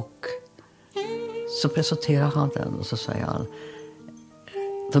 Och så presenterar han den och så säger han: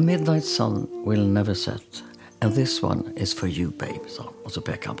 The midnight sun will never set. And this one is for you, babe. Så, och så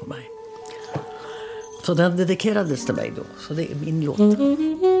pekar han på mig. Så den dedikerades till mig då. Så det är min låt.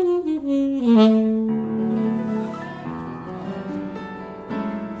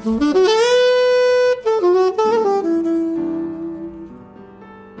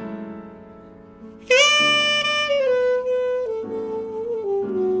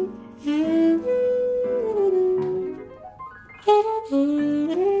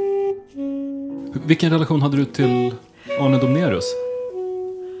 Vilken relation hade du till Arne Domnerus?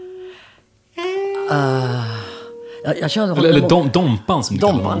 Jag kände Eller Dompan som du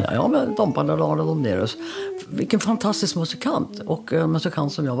kallar honom. Ja, men Dompan eller Arne Domnerus. Vilken fantastisk musikant. Och en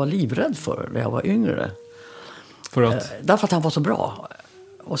musikant som jag var livrädd för när jag var yngre. För att? Därför att han var så bra.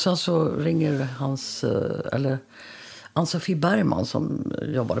 Och sen så ringer Ann-Sofie Bergman som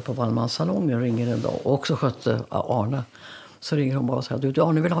jobbade på Wallmanssalongen ringer en dag och också skötte Arne. Så ringer hon bara och säger du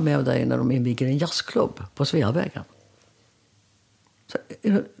Arne vill ha med dig när de inviger en jazzklubb på Sveavägen. Så,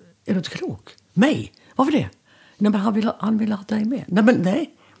 är du inte klok? Mig? Varför det? Nej, men han ville ha dig med.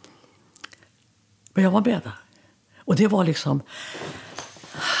 Nej. Men jag var med där. Och det var liksom...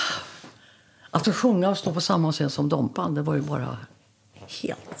 Att sjunga och stå på samma scen som Dompan, det var ju bara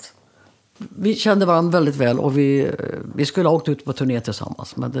helt... Vi kände varandra väldigt väl och vi skulle ha åkt ut på turné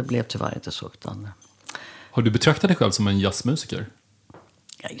tillsammans. Men det blev tyvärr inte så. Utan... Har du betraktat dig själv som en jazzmusiker?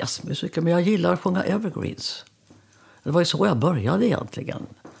 Ja, jazzmusiker, men jag gillar att sjunga evergreens. Det var ju så jag började egentligen.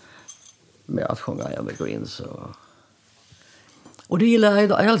 Med att sjunga evergreens. Och det gillar jag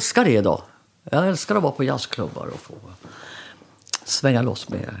idag. Jag älskar det idag. Jag älskar att vara på jazzklubbar och få svänga loss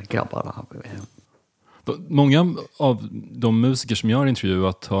med grabbarna. Många av de musiker som jag har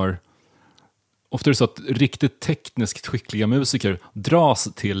intervjuat har... Ofta är det så att riktigt tekniskt skickliga musiker dras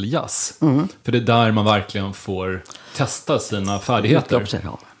till jazz. För det är där man verkligen får testa sina färdigheter.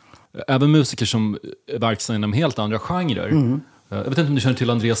 Även musiker som är verksamma inom helt andra genrer. Jag vet inte om du känner till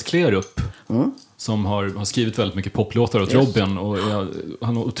Andreas Klerup. Som har skrivit väldigt mycket poplåtar åt Robin. Och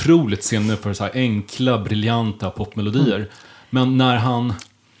han har otroligt sinne för så här enkla, briljanta popmelodier. Men när han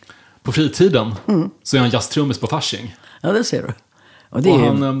på fritiden så är han jazztrummis på Fasching. Ja, det ser du.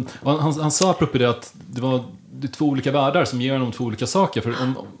 Och han sa apropå det att det är två olika världar som ger honom två olika saker. För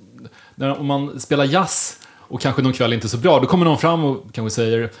om man spelar jazz och kanske någon kväll inte är så bra, då kommer någon fram och kanske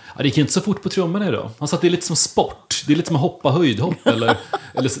säger det gick inte så fort på trummorna idag. Han sa att det är lite som sport. Det är lite som att hoppa höjdhopp eller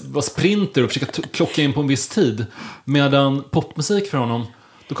vara sprinter och försöka klocka in på en viss tid. Medan popmusik för honom,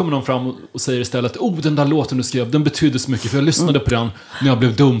 då kommer någon fram och säger istället den där låten du skrev, den betydde så mycket för jag lyssnade på den när jag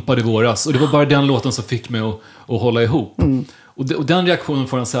blev dumpad i våras. Och det var bara den låten som fick mig att hålla ihop. Och den reaktionen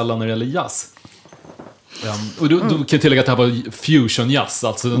får han sällan när det gäller jazz. Och då kan jag tillägga att det här var fusion jazz,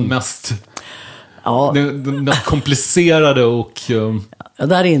 alltså den mest den mest komplicerade och... Ja,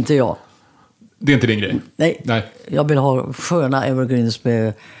 där är inte jag. Det är inte din grej? Nej. Jag vill ha sköna evergreens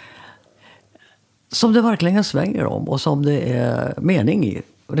med... Som det verkligen svänger om och som det är mening i.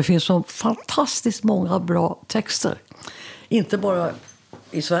 Och det finns så fantastiskt många bra texter. Inte bara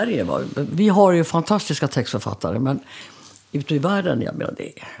i Sverige. Vi har ju fantastiska textförfattare, men ute i världen, jag menar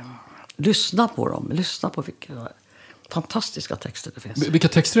det. Lyssna på dem. Lyssna på vilka fantastiska texter det finns. Vilka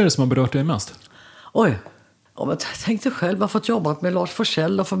texter är det som har berört dig mest? Oj. Ja, men tänk dig själv, jag har fått jobba med Lars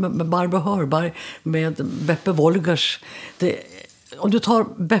Forssell och med Barbro Hörberg, med Beppe Wolgers. Om du tar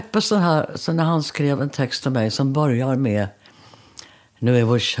Beppe så här, så när han skrev en text till mig som börjar med: nu är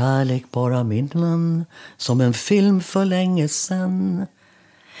vår kärlek bara minnen som en film för länge sen.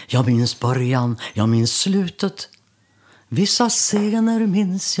 Jag minns början, jag minns slutet. Vissa scener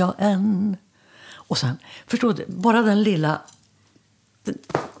minns jag än. Och sen, förstår du, bara den lilla...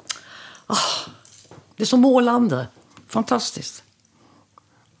 det är så målande. Fantastiskt.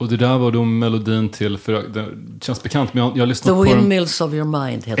 Och det där var då melodin till, för det känns bekant, men jag har lyssnat på The Windmills of Your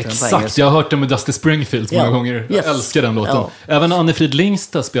Mind heter den på engelska. Exakt, jag har hört den med Dusty Springfield många gånger. Jag älskar den låten. Ja. Även Anne-Frid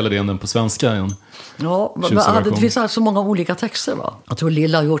Lingstad spelade in den på svenska. Ja, men det finns alltså många olika texter, va? Jag tror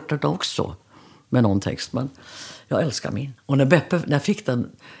Lilla har gjort det också med någon text, men jag älskar min. Och när jag fick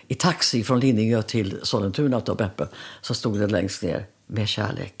den i taxi från Lidingö till Sollentuna av Beppe, så stod det längst ner: med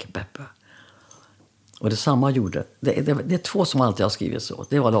kärlek, Beppe. Och det samma gjorde. Det är två som alltid har skrivit så.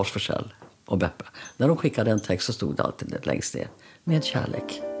 Det var Lars Forssell och Beppe. När de skickade en text så stod det alltid längst ner: med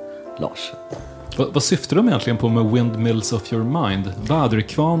kärlek, Lars. Vad syftar de egentligen på med Windmills of Your Mind?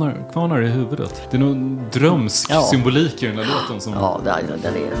 Väderkvarnar i huvudet. Det är nog drömsk symbolik i den här låten. Som... Ja,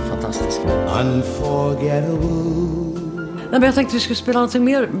 den är fantastisk. Unforgettable. Nej, men jag tänkte vi skulle spela något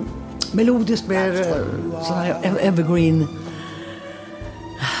mer melodiskt, mer sån här evergreen.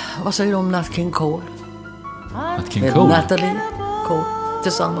 Vad säger du om Nat King Cole? Nat King Cole? Natalie Cole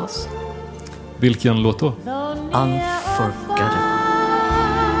tillsammans. Vilken låt då? Unforgettable.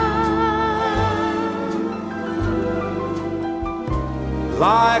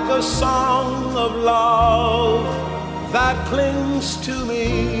 like a song of love that clings to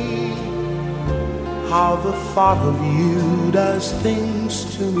me. How the thought of you does things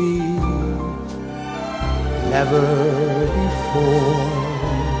to me never before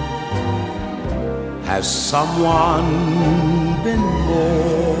has someone been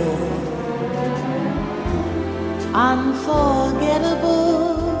more unforgettable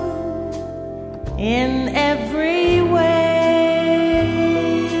in every way,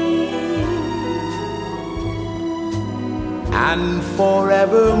 and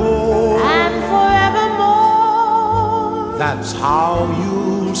forevermore, that's how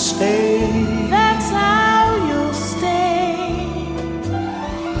you'll stay, that's how you'll stay.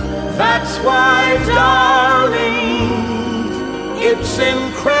 That's why, darling, it's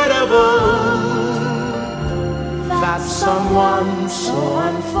incredible that someone so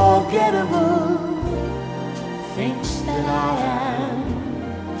unforgettable thinks that I am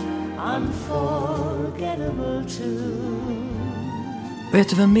unforgettable too. Vet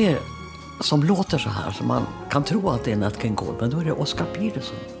du vem mer som låter så här, som man kan tro att det är Nat King Cole, men då är det Oscar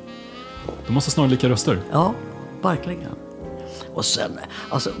Peterson. De måste snarare lika röster. Ja, verkligen. Och sen,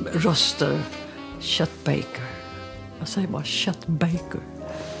 alltså röster, Chet Baker. Jag säger bara Chet Baker.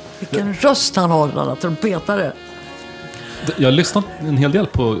 Vilken röst han har, den här trumpetare. Jag har lyssnat en hel del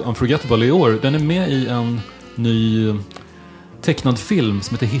på Unforgettable i år. Den är med i en ny tecknad film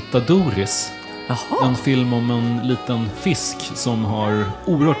som heter Hitta Doris. Jaha. En film om en liten fisk som har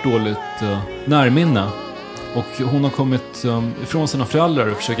oerhört dåligt närminne. Och hon har kommit ifrån sina föräldrar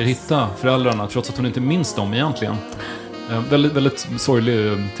och försöker hitta föräldrarna trots att hon inte minns dem egentligen. Väldigt, väldigt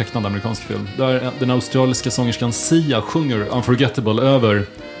sorglig tecknad amerikansk film. Där den australiska sångerskan Sia sjunger Unforgettable över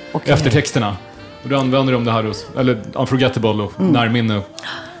eftertexterna. Och då använder de det här, eller Unforgettable och närminne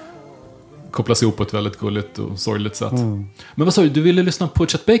kopplas ihop på ett väldigt gulligt och sorgligt sätt. Men vad sa du ville lyssna på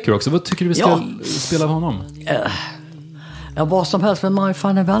Chet Baker också. Vad tycker du vi ska spela av honom? Vad som helst med My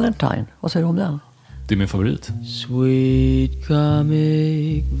Funny Valentine. Vad säger du om den? Det är min favorit. Sweet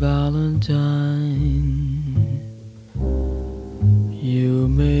comic Valentine, you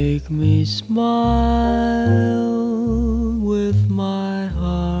make me smile with my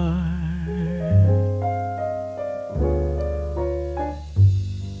heart.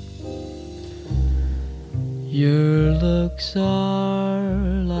 Your looks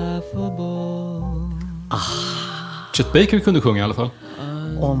are laughable. Chet Baker kunde sjunga i alla fall.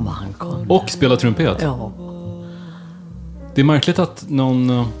 Om han kunde. Och spela trumpet. Ja. Det är märkligt att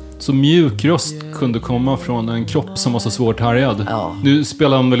någon så mjuk röst kunde komma från en kropp som var så svårt härjad. Ja. Nu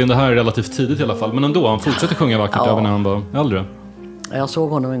spelar han väl in det här relativt tidigt i alla fall. Men ändå, han fortsatte sjunga vackert även när han var äldre. Jag såg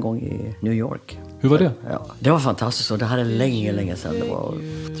honom en gång i New York. Hur var det? Ja, det var fantastiskt och det här är länge sedan. Det var,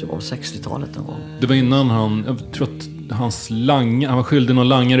 jag tror det var 60-talet någon gång. Det var innan jag tror att han var skyldig någon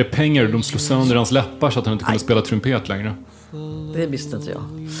langare pengar och de slog sönder hans läppar så att han inte kunde spela trumpet längre. Det visste inte jag.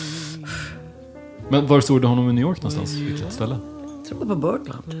 Men var såg du honom i New York någonstans? Vilket ställe? Jag tror det var på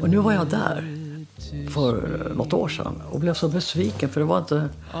Birdland. Och nu var jag där för något år sedan och blev så besviken för det var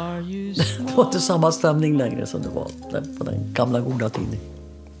inte samma stämning längre som det var på den gamla goda tiden.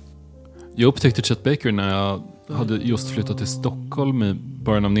 Jag upptäckte Chet Baker när jag hade just flyttat till Stockholm i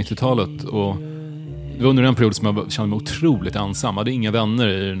början av 90-talet och det var under en period som jag kände mig otroligt ensam. Jag hade inga vänner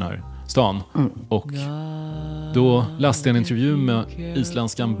i den här stan. Och då läste jag en intervju med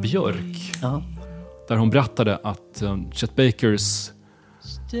isländskan Björk. Där hon berättade att Chet Bakers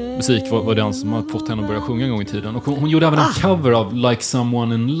musik var den som hade fått henne att börja sjunga en gång i tiden. Och hon gjorde även en cover av Like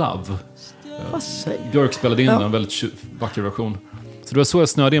Someone in Love. Björk spelade in en väldigt vacker version. Så det var så jag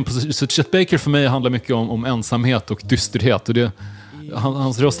snöade in på. Så Chet Baker för mig handlar mycket om ensamhet och dysterhet. Och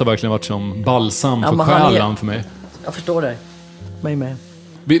hans röst har verkligen varit som balsam för själen för mig. Jag förstår dig. Mig med.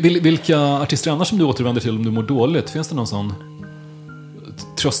 Vilka artister annars som du återvänder till om du mår dåligt? Finns det någon sån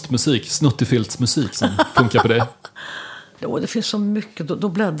tröstmusik, snuttifiltsmusik som funkar på dig? Jo, det finns så mycket. Då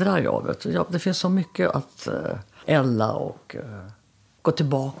bläddrar jag, vet du. Det finns så mycket att Ella och gå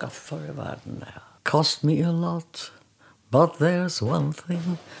tillbaka förr i världen. Cost me a lot, but there's one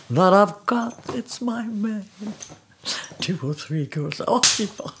thing that I've got, it's my man. 2 or 3 girls. Fy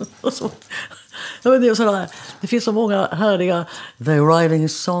fan. Det är sådär. Det finns så många härliga they're writing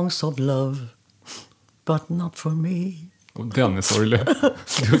songs of love, but not for me. Och den är sorglig.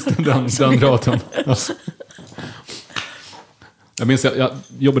 Just den raten. Jag minns jag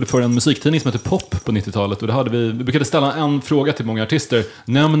jobbade för en musiktidning som heter Pop på 90-talet. Och då vi brukade ställa en fråga till många artister.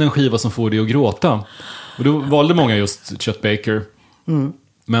 Nämn en skiva som får dig att gråta. Och då valde många just Chet Baker.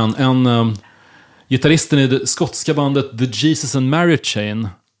 Men gitarristen i det skotska bandet The Jesus and Mary Chain,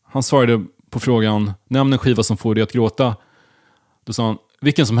 han svarade på frågan, nämn en skiva som får dig att gråta. Då sa han,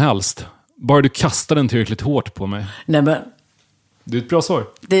 Vilken som helst. Bara du kastar den tillräckligt hårt på mig. Nej, men Det är ett bra svar.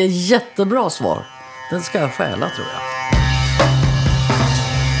 det är ett jättebra svar. Den ska jag stjäla, tror jag.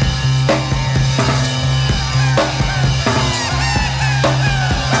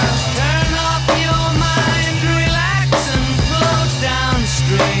 Turn off your mind, relax and float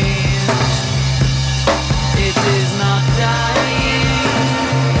downstream. It is not dying.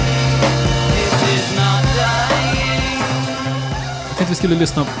 It is not dying. Jag tänkte vi skulle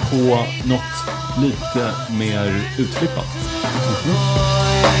lyssna på något lite mer utflippat.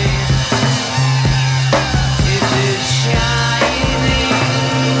 It is shining.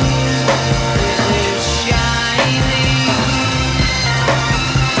 It is shining.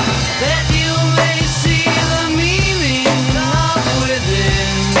 That you may see the meaning of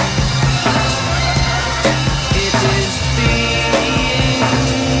within. It is being.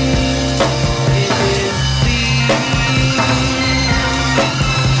 It is being.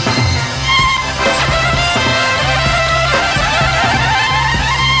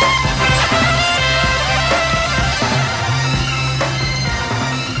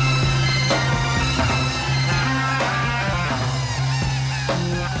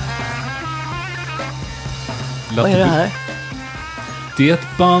 Vad är det här? Det är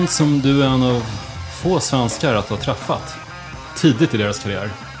ett band som du är en av få svenskar att ha träffat. Tidigt i deras karriär.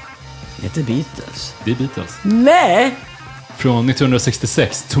 Det heter Beatles. Det är Beatles. Nej! Från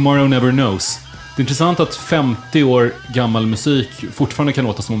 1966, Tomorrow Never Knows. Det är intressant att 50 år gammal musik fortfarande kan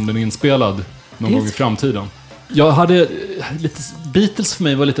låta som om den är inspelad någon gång i framtiden. Jag hade lite, Beatles för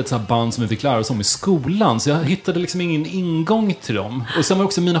mig var lite ett sånt här band som vi fick lära oss om i skolan. Så jag hittade liksom ingen ingång till dem. Och sen var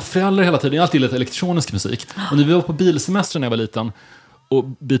också mina föräldrar hela tiden, jag har alltid gillat elektronisk musik. Och när vi var på bilsemester när jag var liten och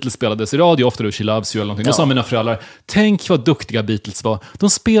Beatles spelades i radio, ofta då She Loves You eller någonting. Då sa mina föräldrar, tänk vad duktiga Beatles var. De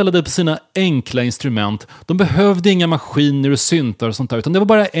spelade på sina enkla instrument. De behövde inga maskiner och syntar och sånt där. Utan det var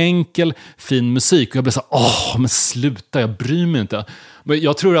bara enkel, fin musik. Och jag blev så här, men sluta, jag bryr mig inte. Men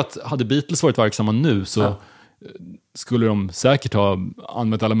jag tror att hade Beatles varit verksamma nu så skulle de säkert ha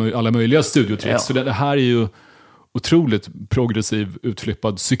använt alla möjliga studiotricks. För det här är ju otroligt progressiv,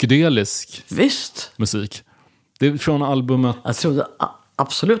 utflippad, psykedelisk musik. Det är från albumet... Jag trodde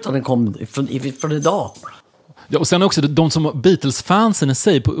absolut att den kom från idag. Ja, och sen också, de som var Beatles-fansen i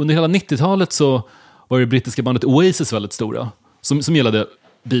sig, under hela 90-talet så var det brittiska bandet Oasis väldigt stora, som gillade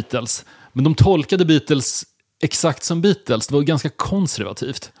Beatles. Men de tolkade Beatles exakt som Beatles. Det var ganska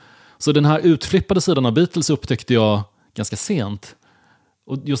konservativt. Så den här utflippade sidan av Beatles upptäckte jag ganska sent.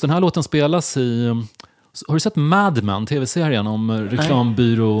 Och just den här låten spelas i... Har du sett Mad Men, tv-serien om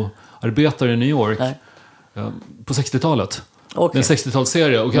reklambyråarbetare i New York? Nej. På 60-talet. Okay. Det är en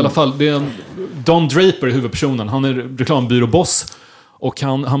 60-talsserie. Och i alla fall, det är Don Draper i huvudpersonen. Han är reklambyråboss. Och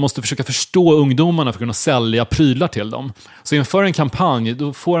han måste försöka förstå ungdomarna för att kunna sälja prylar till dem. Så inför en kampanj,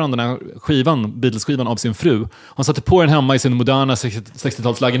 då får han den här Beatles-skivan av sin fru. Han satte på den hemma i sin moderna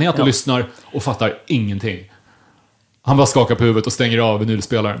 60-talslägenhet och lyssnar och fattar ingenting. Han bara skakar på huvudet och stänger av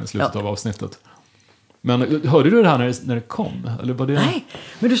vinylspelaren i slutet av avsnittet. Men hörde du det här när det kom? Eller var det... Nej,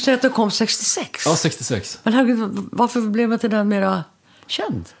 men du säger att det kom 66. Ja, 66. Men herregud, varför blev inte den mera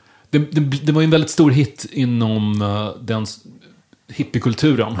känd? Det var ju en väldigt stor hit inom den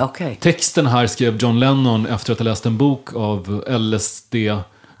hippiekulturen. Okay. Texten här skrev John Lennon efter att ha läst en bok av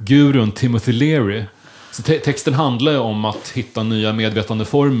LSD-gurun Timothy Leary. Så texten handlar ju om att hitta nya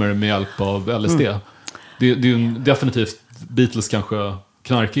medvetandeformer med hjälp av LSD. Det är ju definitivt Beatles kanske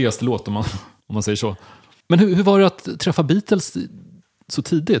knarkigaste låt om man säger så. Men hur var det att träffa Beatles så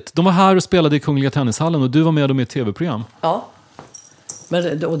tidigt? De var här och spelade i Kungliga Tennishallen och du var med dem i ett tv-program. Ja,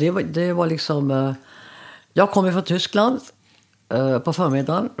 men det var liksom... Jag kom från Tyskland på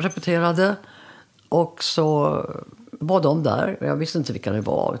förmiddagen, repeterade och så var de där. Jag visste inte vilka det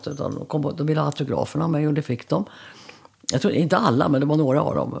var, utan de ville ha autograferna av mig och det fick de. Jag tror inte alla, men det var några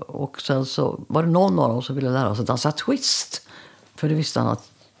av dem. Och sen så var det någon av dem som ville lära sig dansa twist. För det visste han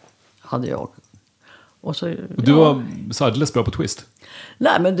att hade jag. Och du var särdeles bra på twist?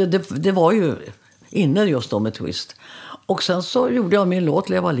 Nej, men det var ju inne just då med twist. Och sen så gjorde jag min låt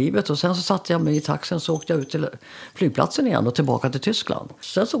Leva livet. Och sen så satte jag mig i taxen och så åkte jag ut till flygplatsen igen och tillbaka till Tyskland.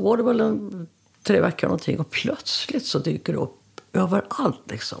 Sen så går det väl 3 veckor någonting. Och plötsligt så dyker det upp överallt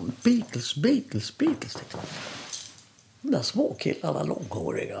liksom. Beatles. Liksom. De där småkillarna,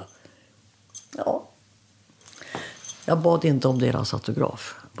 långhåriga. Ja. Jag bad inte om deras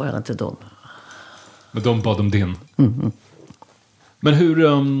autograf. Var jag inte dum. Men de bad om din. Mm. Men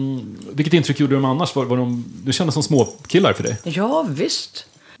vilket intryck gjorde de annars? Det kändes som små killar för dig? Ja, visst.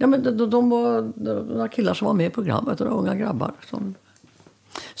 Ja, men de var några killar som var med i programmet. Och några unga grabbar.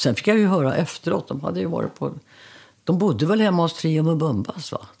 Sen fick jag ju höra efteråt. De hade ju varit på De bodde väl hemma hos Trium och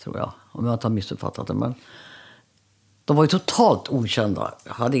Bumbas, va, tror jag. Om jag inte har missuppfattat det. Men de var ju totalt okända.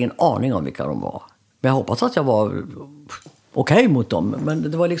 Jag hade ingen aning om vilka de var. Men jag hoppas att jag var okej mot dem.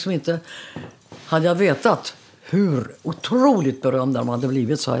 Men det var liksom inte... Hade jag vetat hur otroligt berömda de hade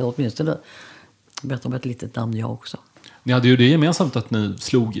blivit så hade jag åtminstone bett om ett litet namn jag också. Ni hade ju det gemensamt att ni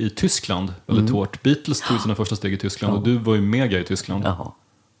slog i Tyskland väldigt hårt. Beatles tog sina första steg i Tyskland och du var ju mega i Tyskland. Jaha, det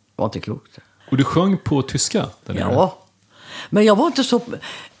var inte klokt. Och du sjöng på tyska? Där nere. Ja, men jag var inte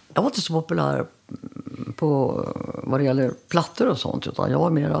så populär på vad det gäller plattor och sånt, utan jag var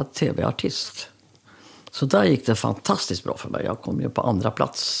mer tv-artist. Så där gick det fantastiskt bra för mig. Jag kom ju på andra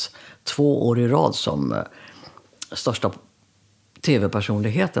plats 2 år i rad som största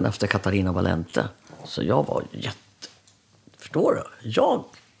tv-personligheten efter Katarina Valente. Så jag var förstår du?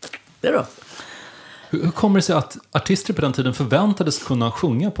 Det då. Hur kommer det sig att artister på den tiden förväntades kunna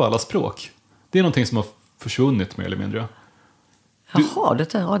sjunga på alla språk? Det är någonting som har försvunnit mer eller mindre. Jaha,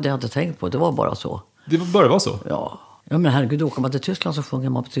 det hade jag inte tänkt på. Det var bara så. Det bara var så? Ja, men herregud, åker man till Tyskland så sjunger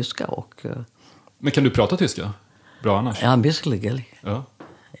man på tyska. Och, men kan du prata tyska? Bra annars? Ja, ein bisschen. Ja.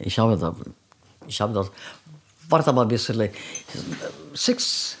 Ich habe das warte mal ein bisschen.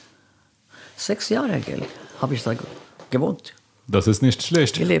 6 Jahre, habe ich da gewohnt. Das ist nicht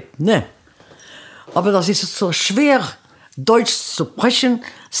schlecht. Gelebt. Nej. Aber das ist so schwer, Deutsch zu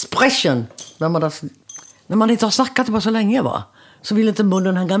sprechen. När man inte har snackat på så länge, va? Så vill inte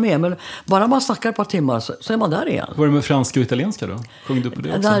munnen hänga med. Men bara man snackar ett par timmar så är man där igen. Vad är det med franska och italienska då? Sjöng du på det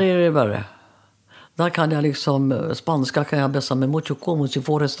också? Där är det värre. Där kan jag liksom, spanska kan jag bästa med mucho como si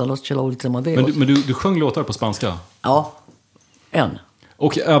foresta los chelo Men du sjöng låtar på spanska? Ja, en.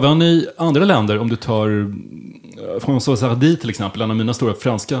 Och även i andra länder, om du tar Françoise Hardy till exempel, en av mina stora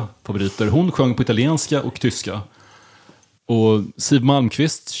franska favoriter. Hon sjöng på italienska och tyska. Och Siw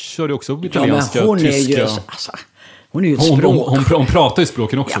Malmkvist körde också på italienska, ja, hon tyska. Är ju, alltså, hon är ju ett språk. Hon pratar ju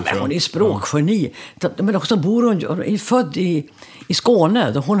språken också. Ja, men hon är språkgeni. Ja. Men också hon är född i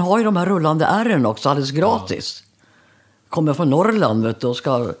Skåne. Hon har ju de här rullande ärren också alldeles gratis. Kommer från Norrland, vet du, och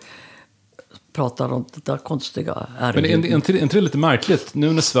ska prata om det där konstiga ärren. Men är inte det lite märkligt?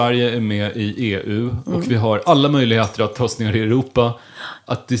 Nu när Sverige är med i EU och vi har alla möjligheter att ta oss ner i Europa,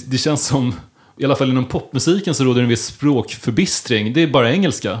 att det känns som, i alla fall inom popmusiken så råder en viss språkförbistring. Det är bara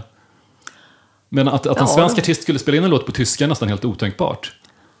engelska. Men att en svensk artist skulle spela in en låt på tyska är nästan helt otänkbart.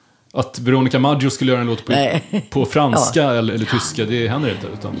 Att Veronica Maggio skulle göra en låt på franska eller tyska, det händer inte.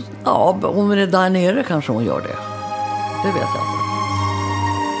 Utan... Ja, om det är där nere kanske hon gör det. Det vet jag inte.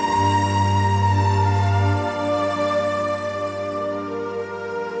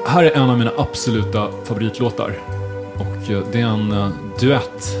 Här är en av mina absoluta favoritlåtar. Och det är en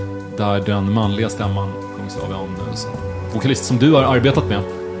duett där den manliga stämman sjungs av en vokalist som du har arbetat med.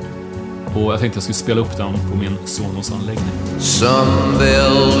 Och jag tänkte jag skulle spela upp den på min Sonos-anläggning. Some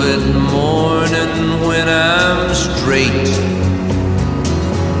velvet morning when I'm straight,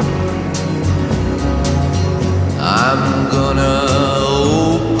 I'm gonna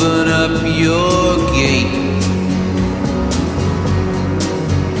open up your gate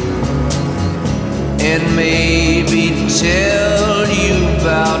and maybe tell you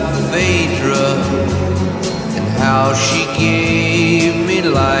about Phaedra and how she gave me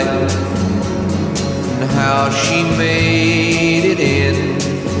life and how she made it in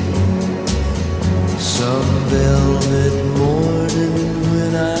some velvet morning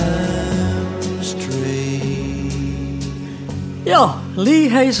when I'm straight. Ja, Lee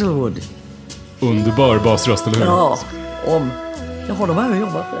Hazelwood. Underbar basröst, eller hur? Ja, de har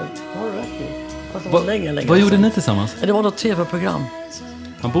jobbat med. Har du rätt i? Fast det var länge. Vad gjorde ni tillsammans? Det var något tv-program.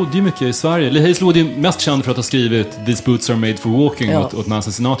 Han bodde ju mycket i Sverige. Lee Hazelwood är mest känd för att ha skrivit These Boots Are Made For Walking åt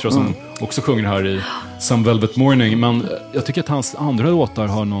Nancy Sinatra som också sjunger här i Some Velvet Morning. Men jag tycker att hans andra låtar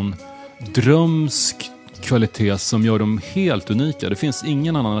har någon drömsk kvalitet som gör dem helt unika. Det finns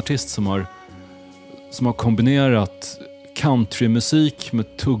ingen annan artist som har kombinerat countrymusik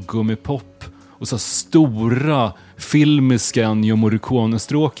med tuggummi-pop och så stora filmiska Ennio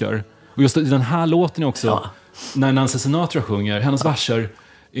Morricone-stråkar. Och just i den här låten också, när Nancy Sinatra sjunger, hennes verser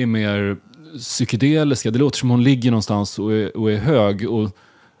är mer psykedeliska. Det låter som hon ligger någonstans och är hög. Och,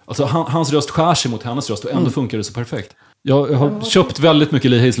 alltså, hans röst skär sig mot hennes röst och ändå funkar det så perfekt. Jag har köpt väldigt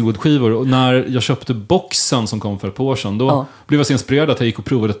mycket Lee Hazelwood-skivor och när jag köpte boxen som kom för ett par år sedan, då blev jag så inspirerad att jag gick och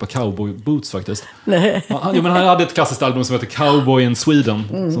provade ett par cowboy-boots faktiskt. Nej. Men han hade ett klassiskt album som heter Cowboy in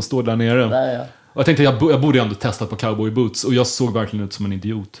Sweden som står där nere. Nej, och jag tänkte att jag borde ändå testa på cowboy-boots och jag såg verkligen ut som en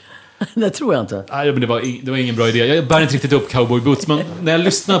idiot. Det tror jag inte. Nej, men det var ingen bra idé. Jag bär inte riktigt upp cowboy boots, men när jag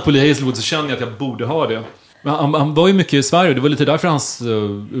lyssnar på Lee Hazelwood så känner jag att jag borde ha det. Men han var ju mycket i Sverige. Det var lite därför hans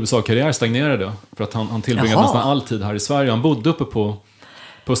USA-karriär stagnerade. För att han tillbringade nästan all tid här i Sverige. Han bodde uppe på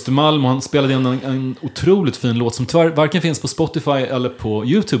Östermalm och han spelade in en otroligt fin låt som tyvärr varken finns på Spotify eller på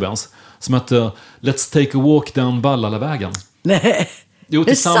YouTube ens. Som heter Let's Take a Walk Down Vallalavägen. Nej. Jo,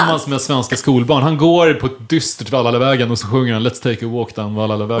 tillsammans med svenska skolbarn. Han går på ett dystert Vallalavägen och så sjunger han Let's Take a Walk Down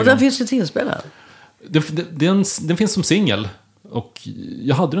Vallalavägen. Och den finns ju inspelad. Den finns som singel. Och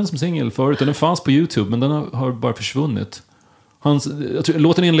jag hade den som singel förut och den fanns på YouTube men den har bara försvunnit.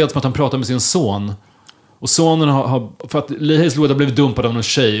 Låten inleds med att han pratar med sin son. Och sonen har för att Lee Hazlewood har blivit dumpad av någon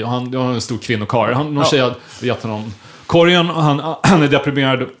tjej och han har en stor kvinnokar. Någon tjej har gett honom korgen och han är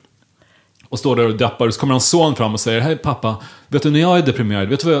deprimerad och står där och deppar. Och så kommer hans son fram och säger: hej pappa, vet du när jag är deprimerad,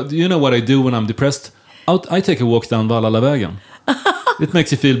 vet du vad, you know what I do when I'm depressed? I take a walk down Vallalavägen. It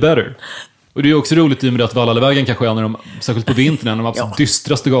makes you feel better. Och det är också roligt i och med att Vallalavägen kanske är en av de, särskilt på vintern, en av de absolut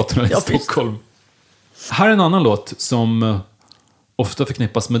dystraste gatorna i Stockholm. Här är en annan låt som ofta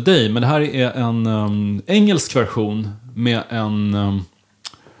förknippas med dig, men det här är en engelsk version med en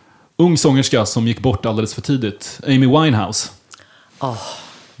ung sångerska som gick bort alldeles för tidigt, Amy Winehouse.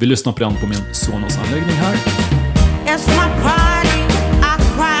 Vi lyssnar på den på min Sonos anläggning här. It's my party, I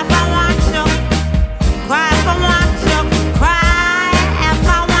cry if I want to, cry if I want to, cry if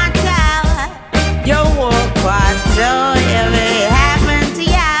I want to. You will cry too if it happened to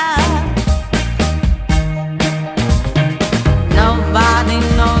you. Nobody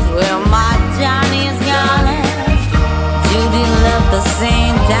knows where my Johnny's gone. Judy left the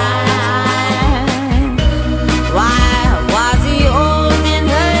same time. Why was he holding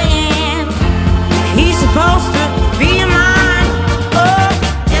her hand? He's supposed to be mine. Oh,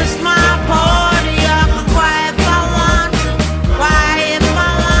 it's my party. I can cry if I want to, cry if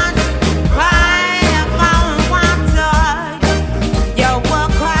I want to, cry if I want to. You will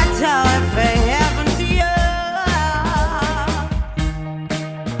cry too if it happened to you.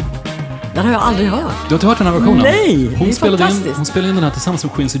 Den har jag aldrig hört. Du har inte hört den här versionen? Nej, det är fantastiskt. Hon spelade in den här tillsammans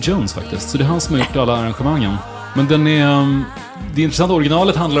med Quincy Jones faktiskt. Så det är han som har gjort alla arrangemangen. Men den är... Det intressanta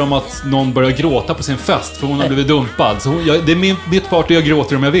originalet handlar om att någon börjar gråta på sin fest för hon har blivit dumpad. Så det är mitt party, jag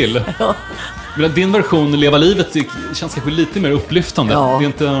gråter om jag vill. Ja. Men din version, Leva livet, känns kanske lite mer upplyftande. Ja. Det är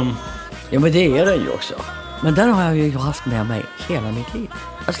inte... Ja, men det är den ju också. Men den har jag ju haft med mig hela mitt liv.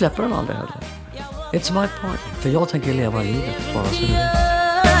 Jag släpper den aldrig heller. It's my party. För jag tänker leva livet bara så du vet.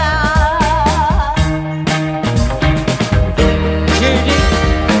 Judy,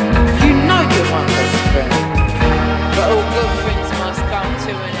 you know you're my best friend. But all good things must come to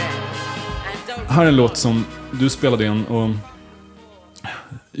an end. Här är en låt som du spelade in och...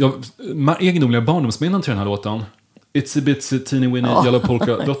 egendomliga barndomsminnen till den här låten. It's a bitsy teeny weeny yellow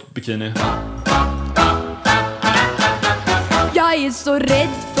polka dot bikini. Jag är så rädd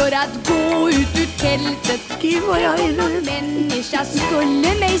för att gå ut ur tältet. Gud vad jag är rädd. Människa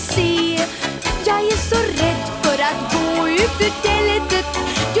skulle mig se. Jag är så rädd för att gå ut ur tältet.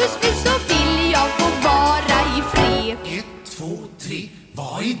 Just nu så vill jag få vara i fred. 1, 2, 3,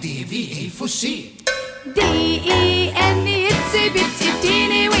 vad är det vi ej får se? Det är en itsy bitsy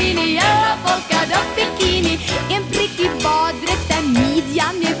teeny weeny yellow polka dot bikini. En prick i badrätt där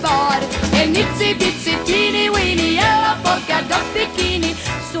midjan är bar. En itsy bitsy teeny weeny yellow polka dot bikini.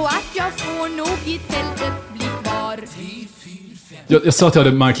 Så att jag får nog i tältet bli kvar. Jag sa att jag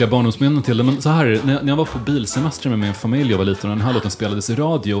hade märkliga barndomsminnen till det, men så här är det. När jag var på bilsemester med min familj och var liten och den här låten spelades i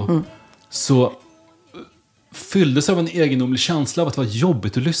radio så fylldes av en egendomlig känsla av att det var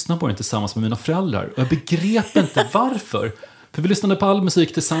jobbigt att lyssna på den tillsammans med mina föräldrar. Och jag begrep inte varför. För vi lyssnade på all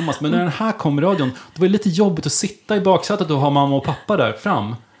musik tillsammans, men när den här kom i radion, då var det lite jobbigt att sitta i baksätet och ha mamma och pappa där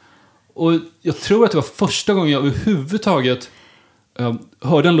fram. Och jag tror att det var första gången jag överhuvudtaget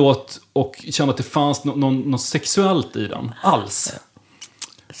hörde en låt och kände att det fanns något sexuellt i den alls.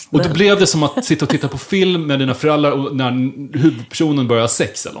 Och då blev det som att sitta och titta på film med dina föräldrar och när huvudpersonen börjar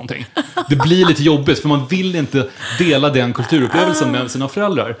sex eller någonting. Det blir lite jobbigt för man vill inte dela den kulturupplevelsen med sina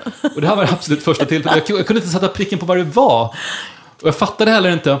föräldrar. Och det här var absolut första tillfället. Jag kunde inte sätta pricken på vad det var. Och jag fattade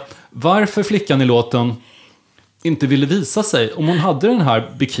heller inte varför flickan i låten inte ville visa sig. Om hon hade den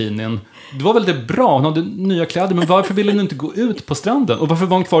här bikinin, det var väldigt bra, hon hade nya kläder, men varför ville hon inte gå ut på stranden? Och varför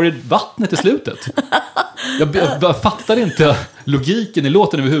var hon kvar i vattnet i slutet? Jag fattade inte logiken i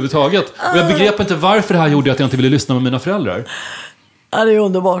låten överhuvudtaget. Och jag begrep inte varför det här gjorde att jag inte ville lyssna med mina föräldrar. Ja, det är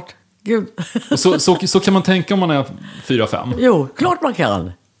underbart. Gud. Och så kan man tänka om man är 4-5. Jo, klart man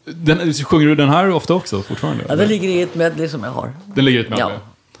kan. Sjunger du den här ofta också fortfarande? Ja, den ligger i ett medley som jag har. Den ligger i ett medley? Ja.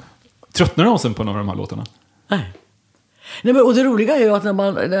 Tröttnar du någonsin på några av de här låtarna? Nej. Nej, men, och det roliga är ju att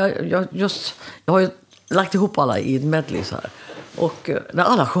jag har ju lagt ihop alla i ett medley så här. Och när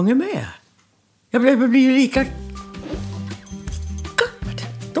alla sjunger med. Jag blir ju lika...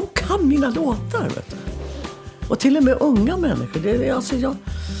 De kan mina låtar, vet du. Och till och med unga människor.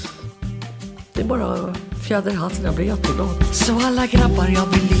 Det är bara fjäder i hatten, jag blir jätteglad. Så alla grabbar jag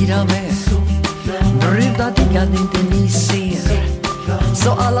vill lira med, brudar diggar inte ni ser.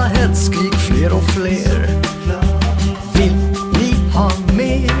 Så alla headskrik fler och fler. Vill ni ha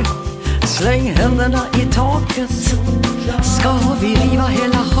mer? Släng händerna i taket. Ska vi riva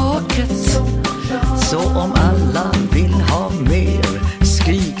hela haket? Så om alla vill ha mer,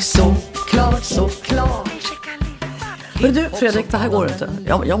 skrik så klart, så klart. Men du Fredrik, det här går inte.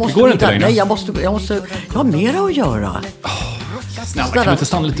 Jag måste det går inte längre. Nej, jag har mer att göra. Snälla, kan du inte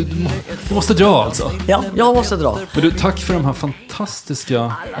stanna lite? Du måste dra alltså. Ja, jag måste dra. Men du, tack för de här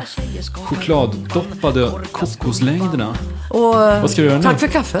fantastiska chokladdoppade kokoslängderna. Och vad ska du göra nu? Tack för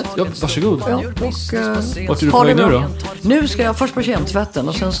kaffet. Ja, varsågod. Ja, vart är du på väg nu då? Nu ska jag först på kemtvätten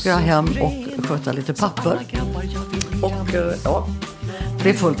och sen ska jag hem och sköta lite papper. Och ja, det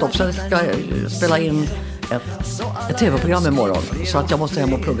är fullt upp. Sen ska jag spela in ett tv-program imorgon. Så att jag måste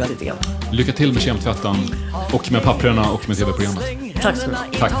hem och plugga lite grann. Lycka till med kemtvätten och med papperna och med tv-programmet. Tack så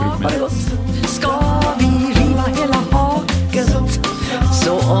mycket. Tack för att du var med. Ska vi riva hela haket?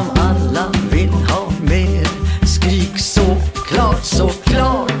 Så om alla vill ha mer, skrik så klart, så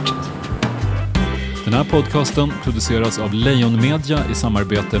klart. Den här podcasten produceras av Lejon Media i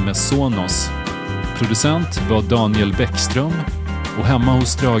samarbete med Sonos. Producent var Daniel Bäckström och hemma hos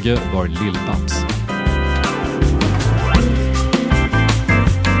Strage var Lill-Babs.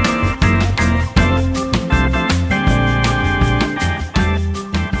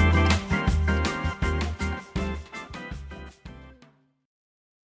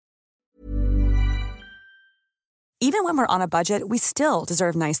 Even when we're on a budget, we still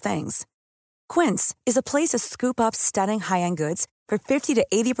deserve nice things. Quince is a place to scoop up stunning high-end goods for 50 to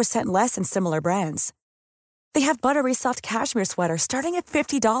 80% less than similar brands. They have buttery soft cashmere sweaters starting at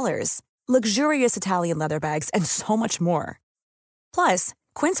 $50, luxurious Italian leather bags, and so much more. Plus,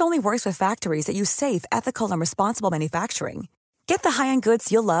 Quince only works with factories that use safe, ethical, and responsible manufacturing. Get the high-end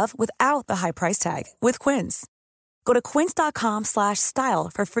goods you'll love without the high price tag with Quince. Go to quince.com/style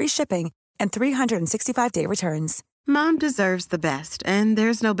for free shipping and 365-day returns. Mom deserves the best, and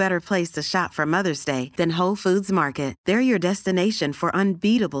there's no better place to shop for Mother's Day than Whole Foods Market. They're your destination for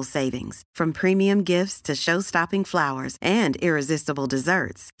unbeatable savings, from premium gifts to show-stopping flowers and irresistible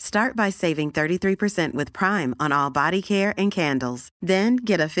desserts. Start by saving 33% with Prime on all body care and candles. Then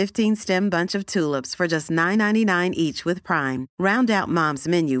get a 15-stem bunch of tulips for just $9.99 each with Prime. Round out Mom's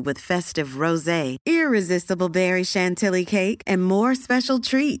menu with festive rosé, irresistible berry chantilly cake, and more special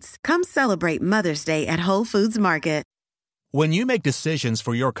treats. Come celebrate Mother's Day at Whole Foods Market. When you make decisions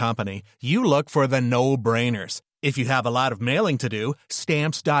for your company, you look for the no-brainers. If you have a lot of mailing to do,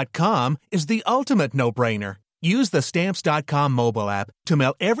 Stamps.com is the ultimate no-brainer. Use the Stamps.com mobile app to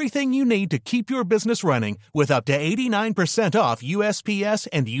mail everything you need to keep your business running with up to 89% off USPS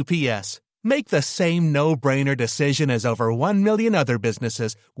and UPS. Make the same no-brainer decision as over 1 million other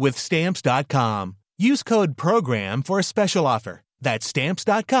businesses with Stamps.com. Use code PROGRAM for a special offer. That's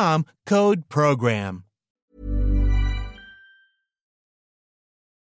Stamps.com, code PROGRAM.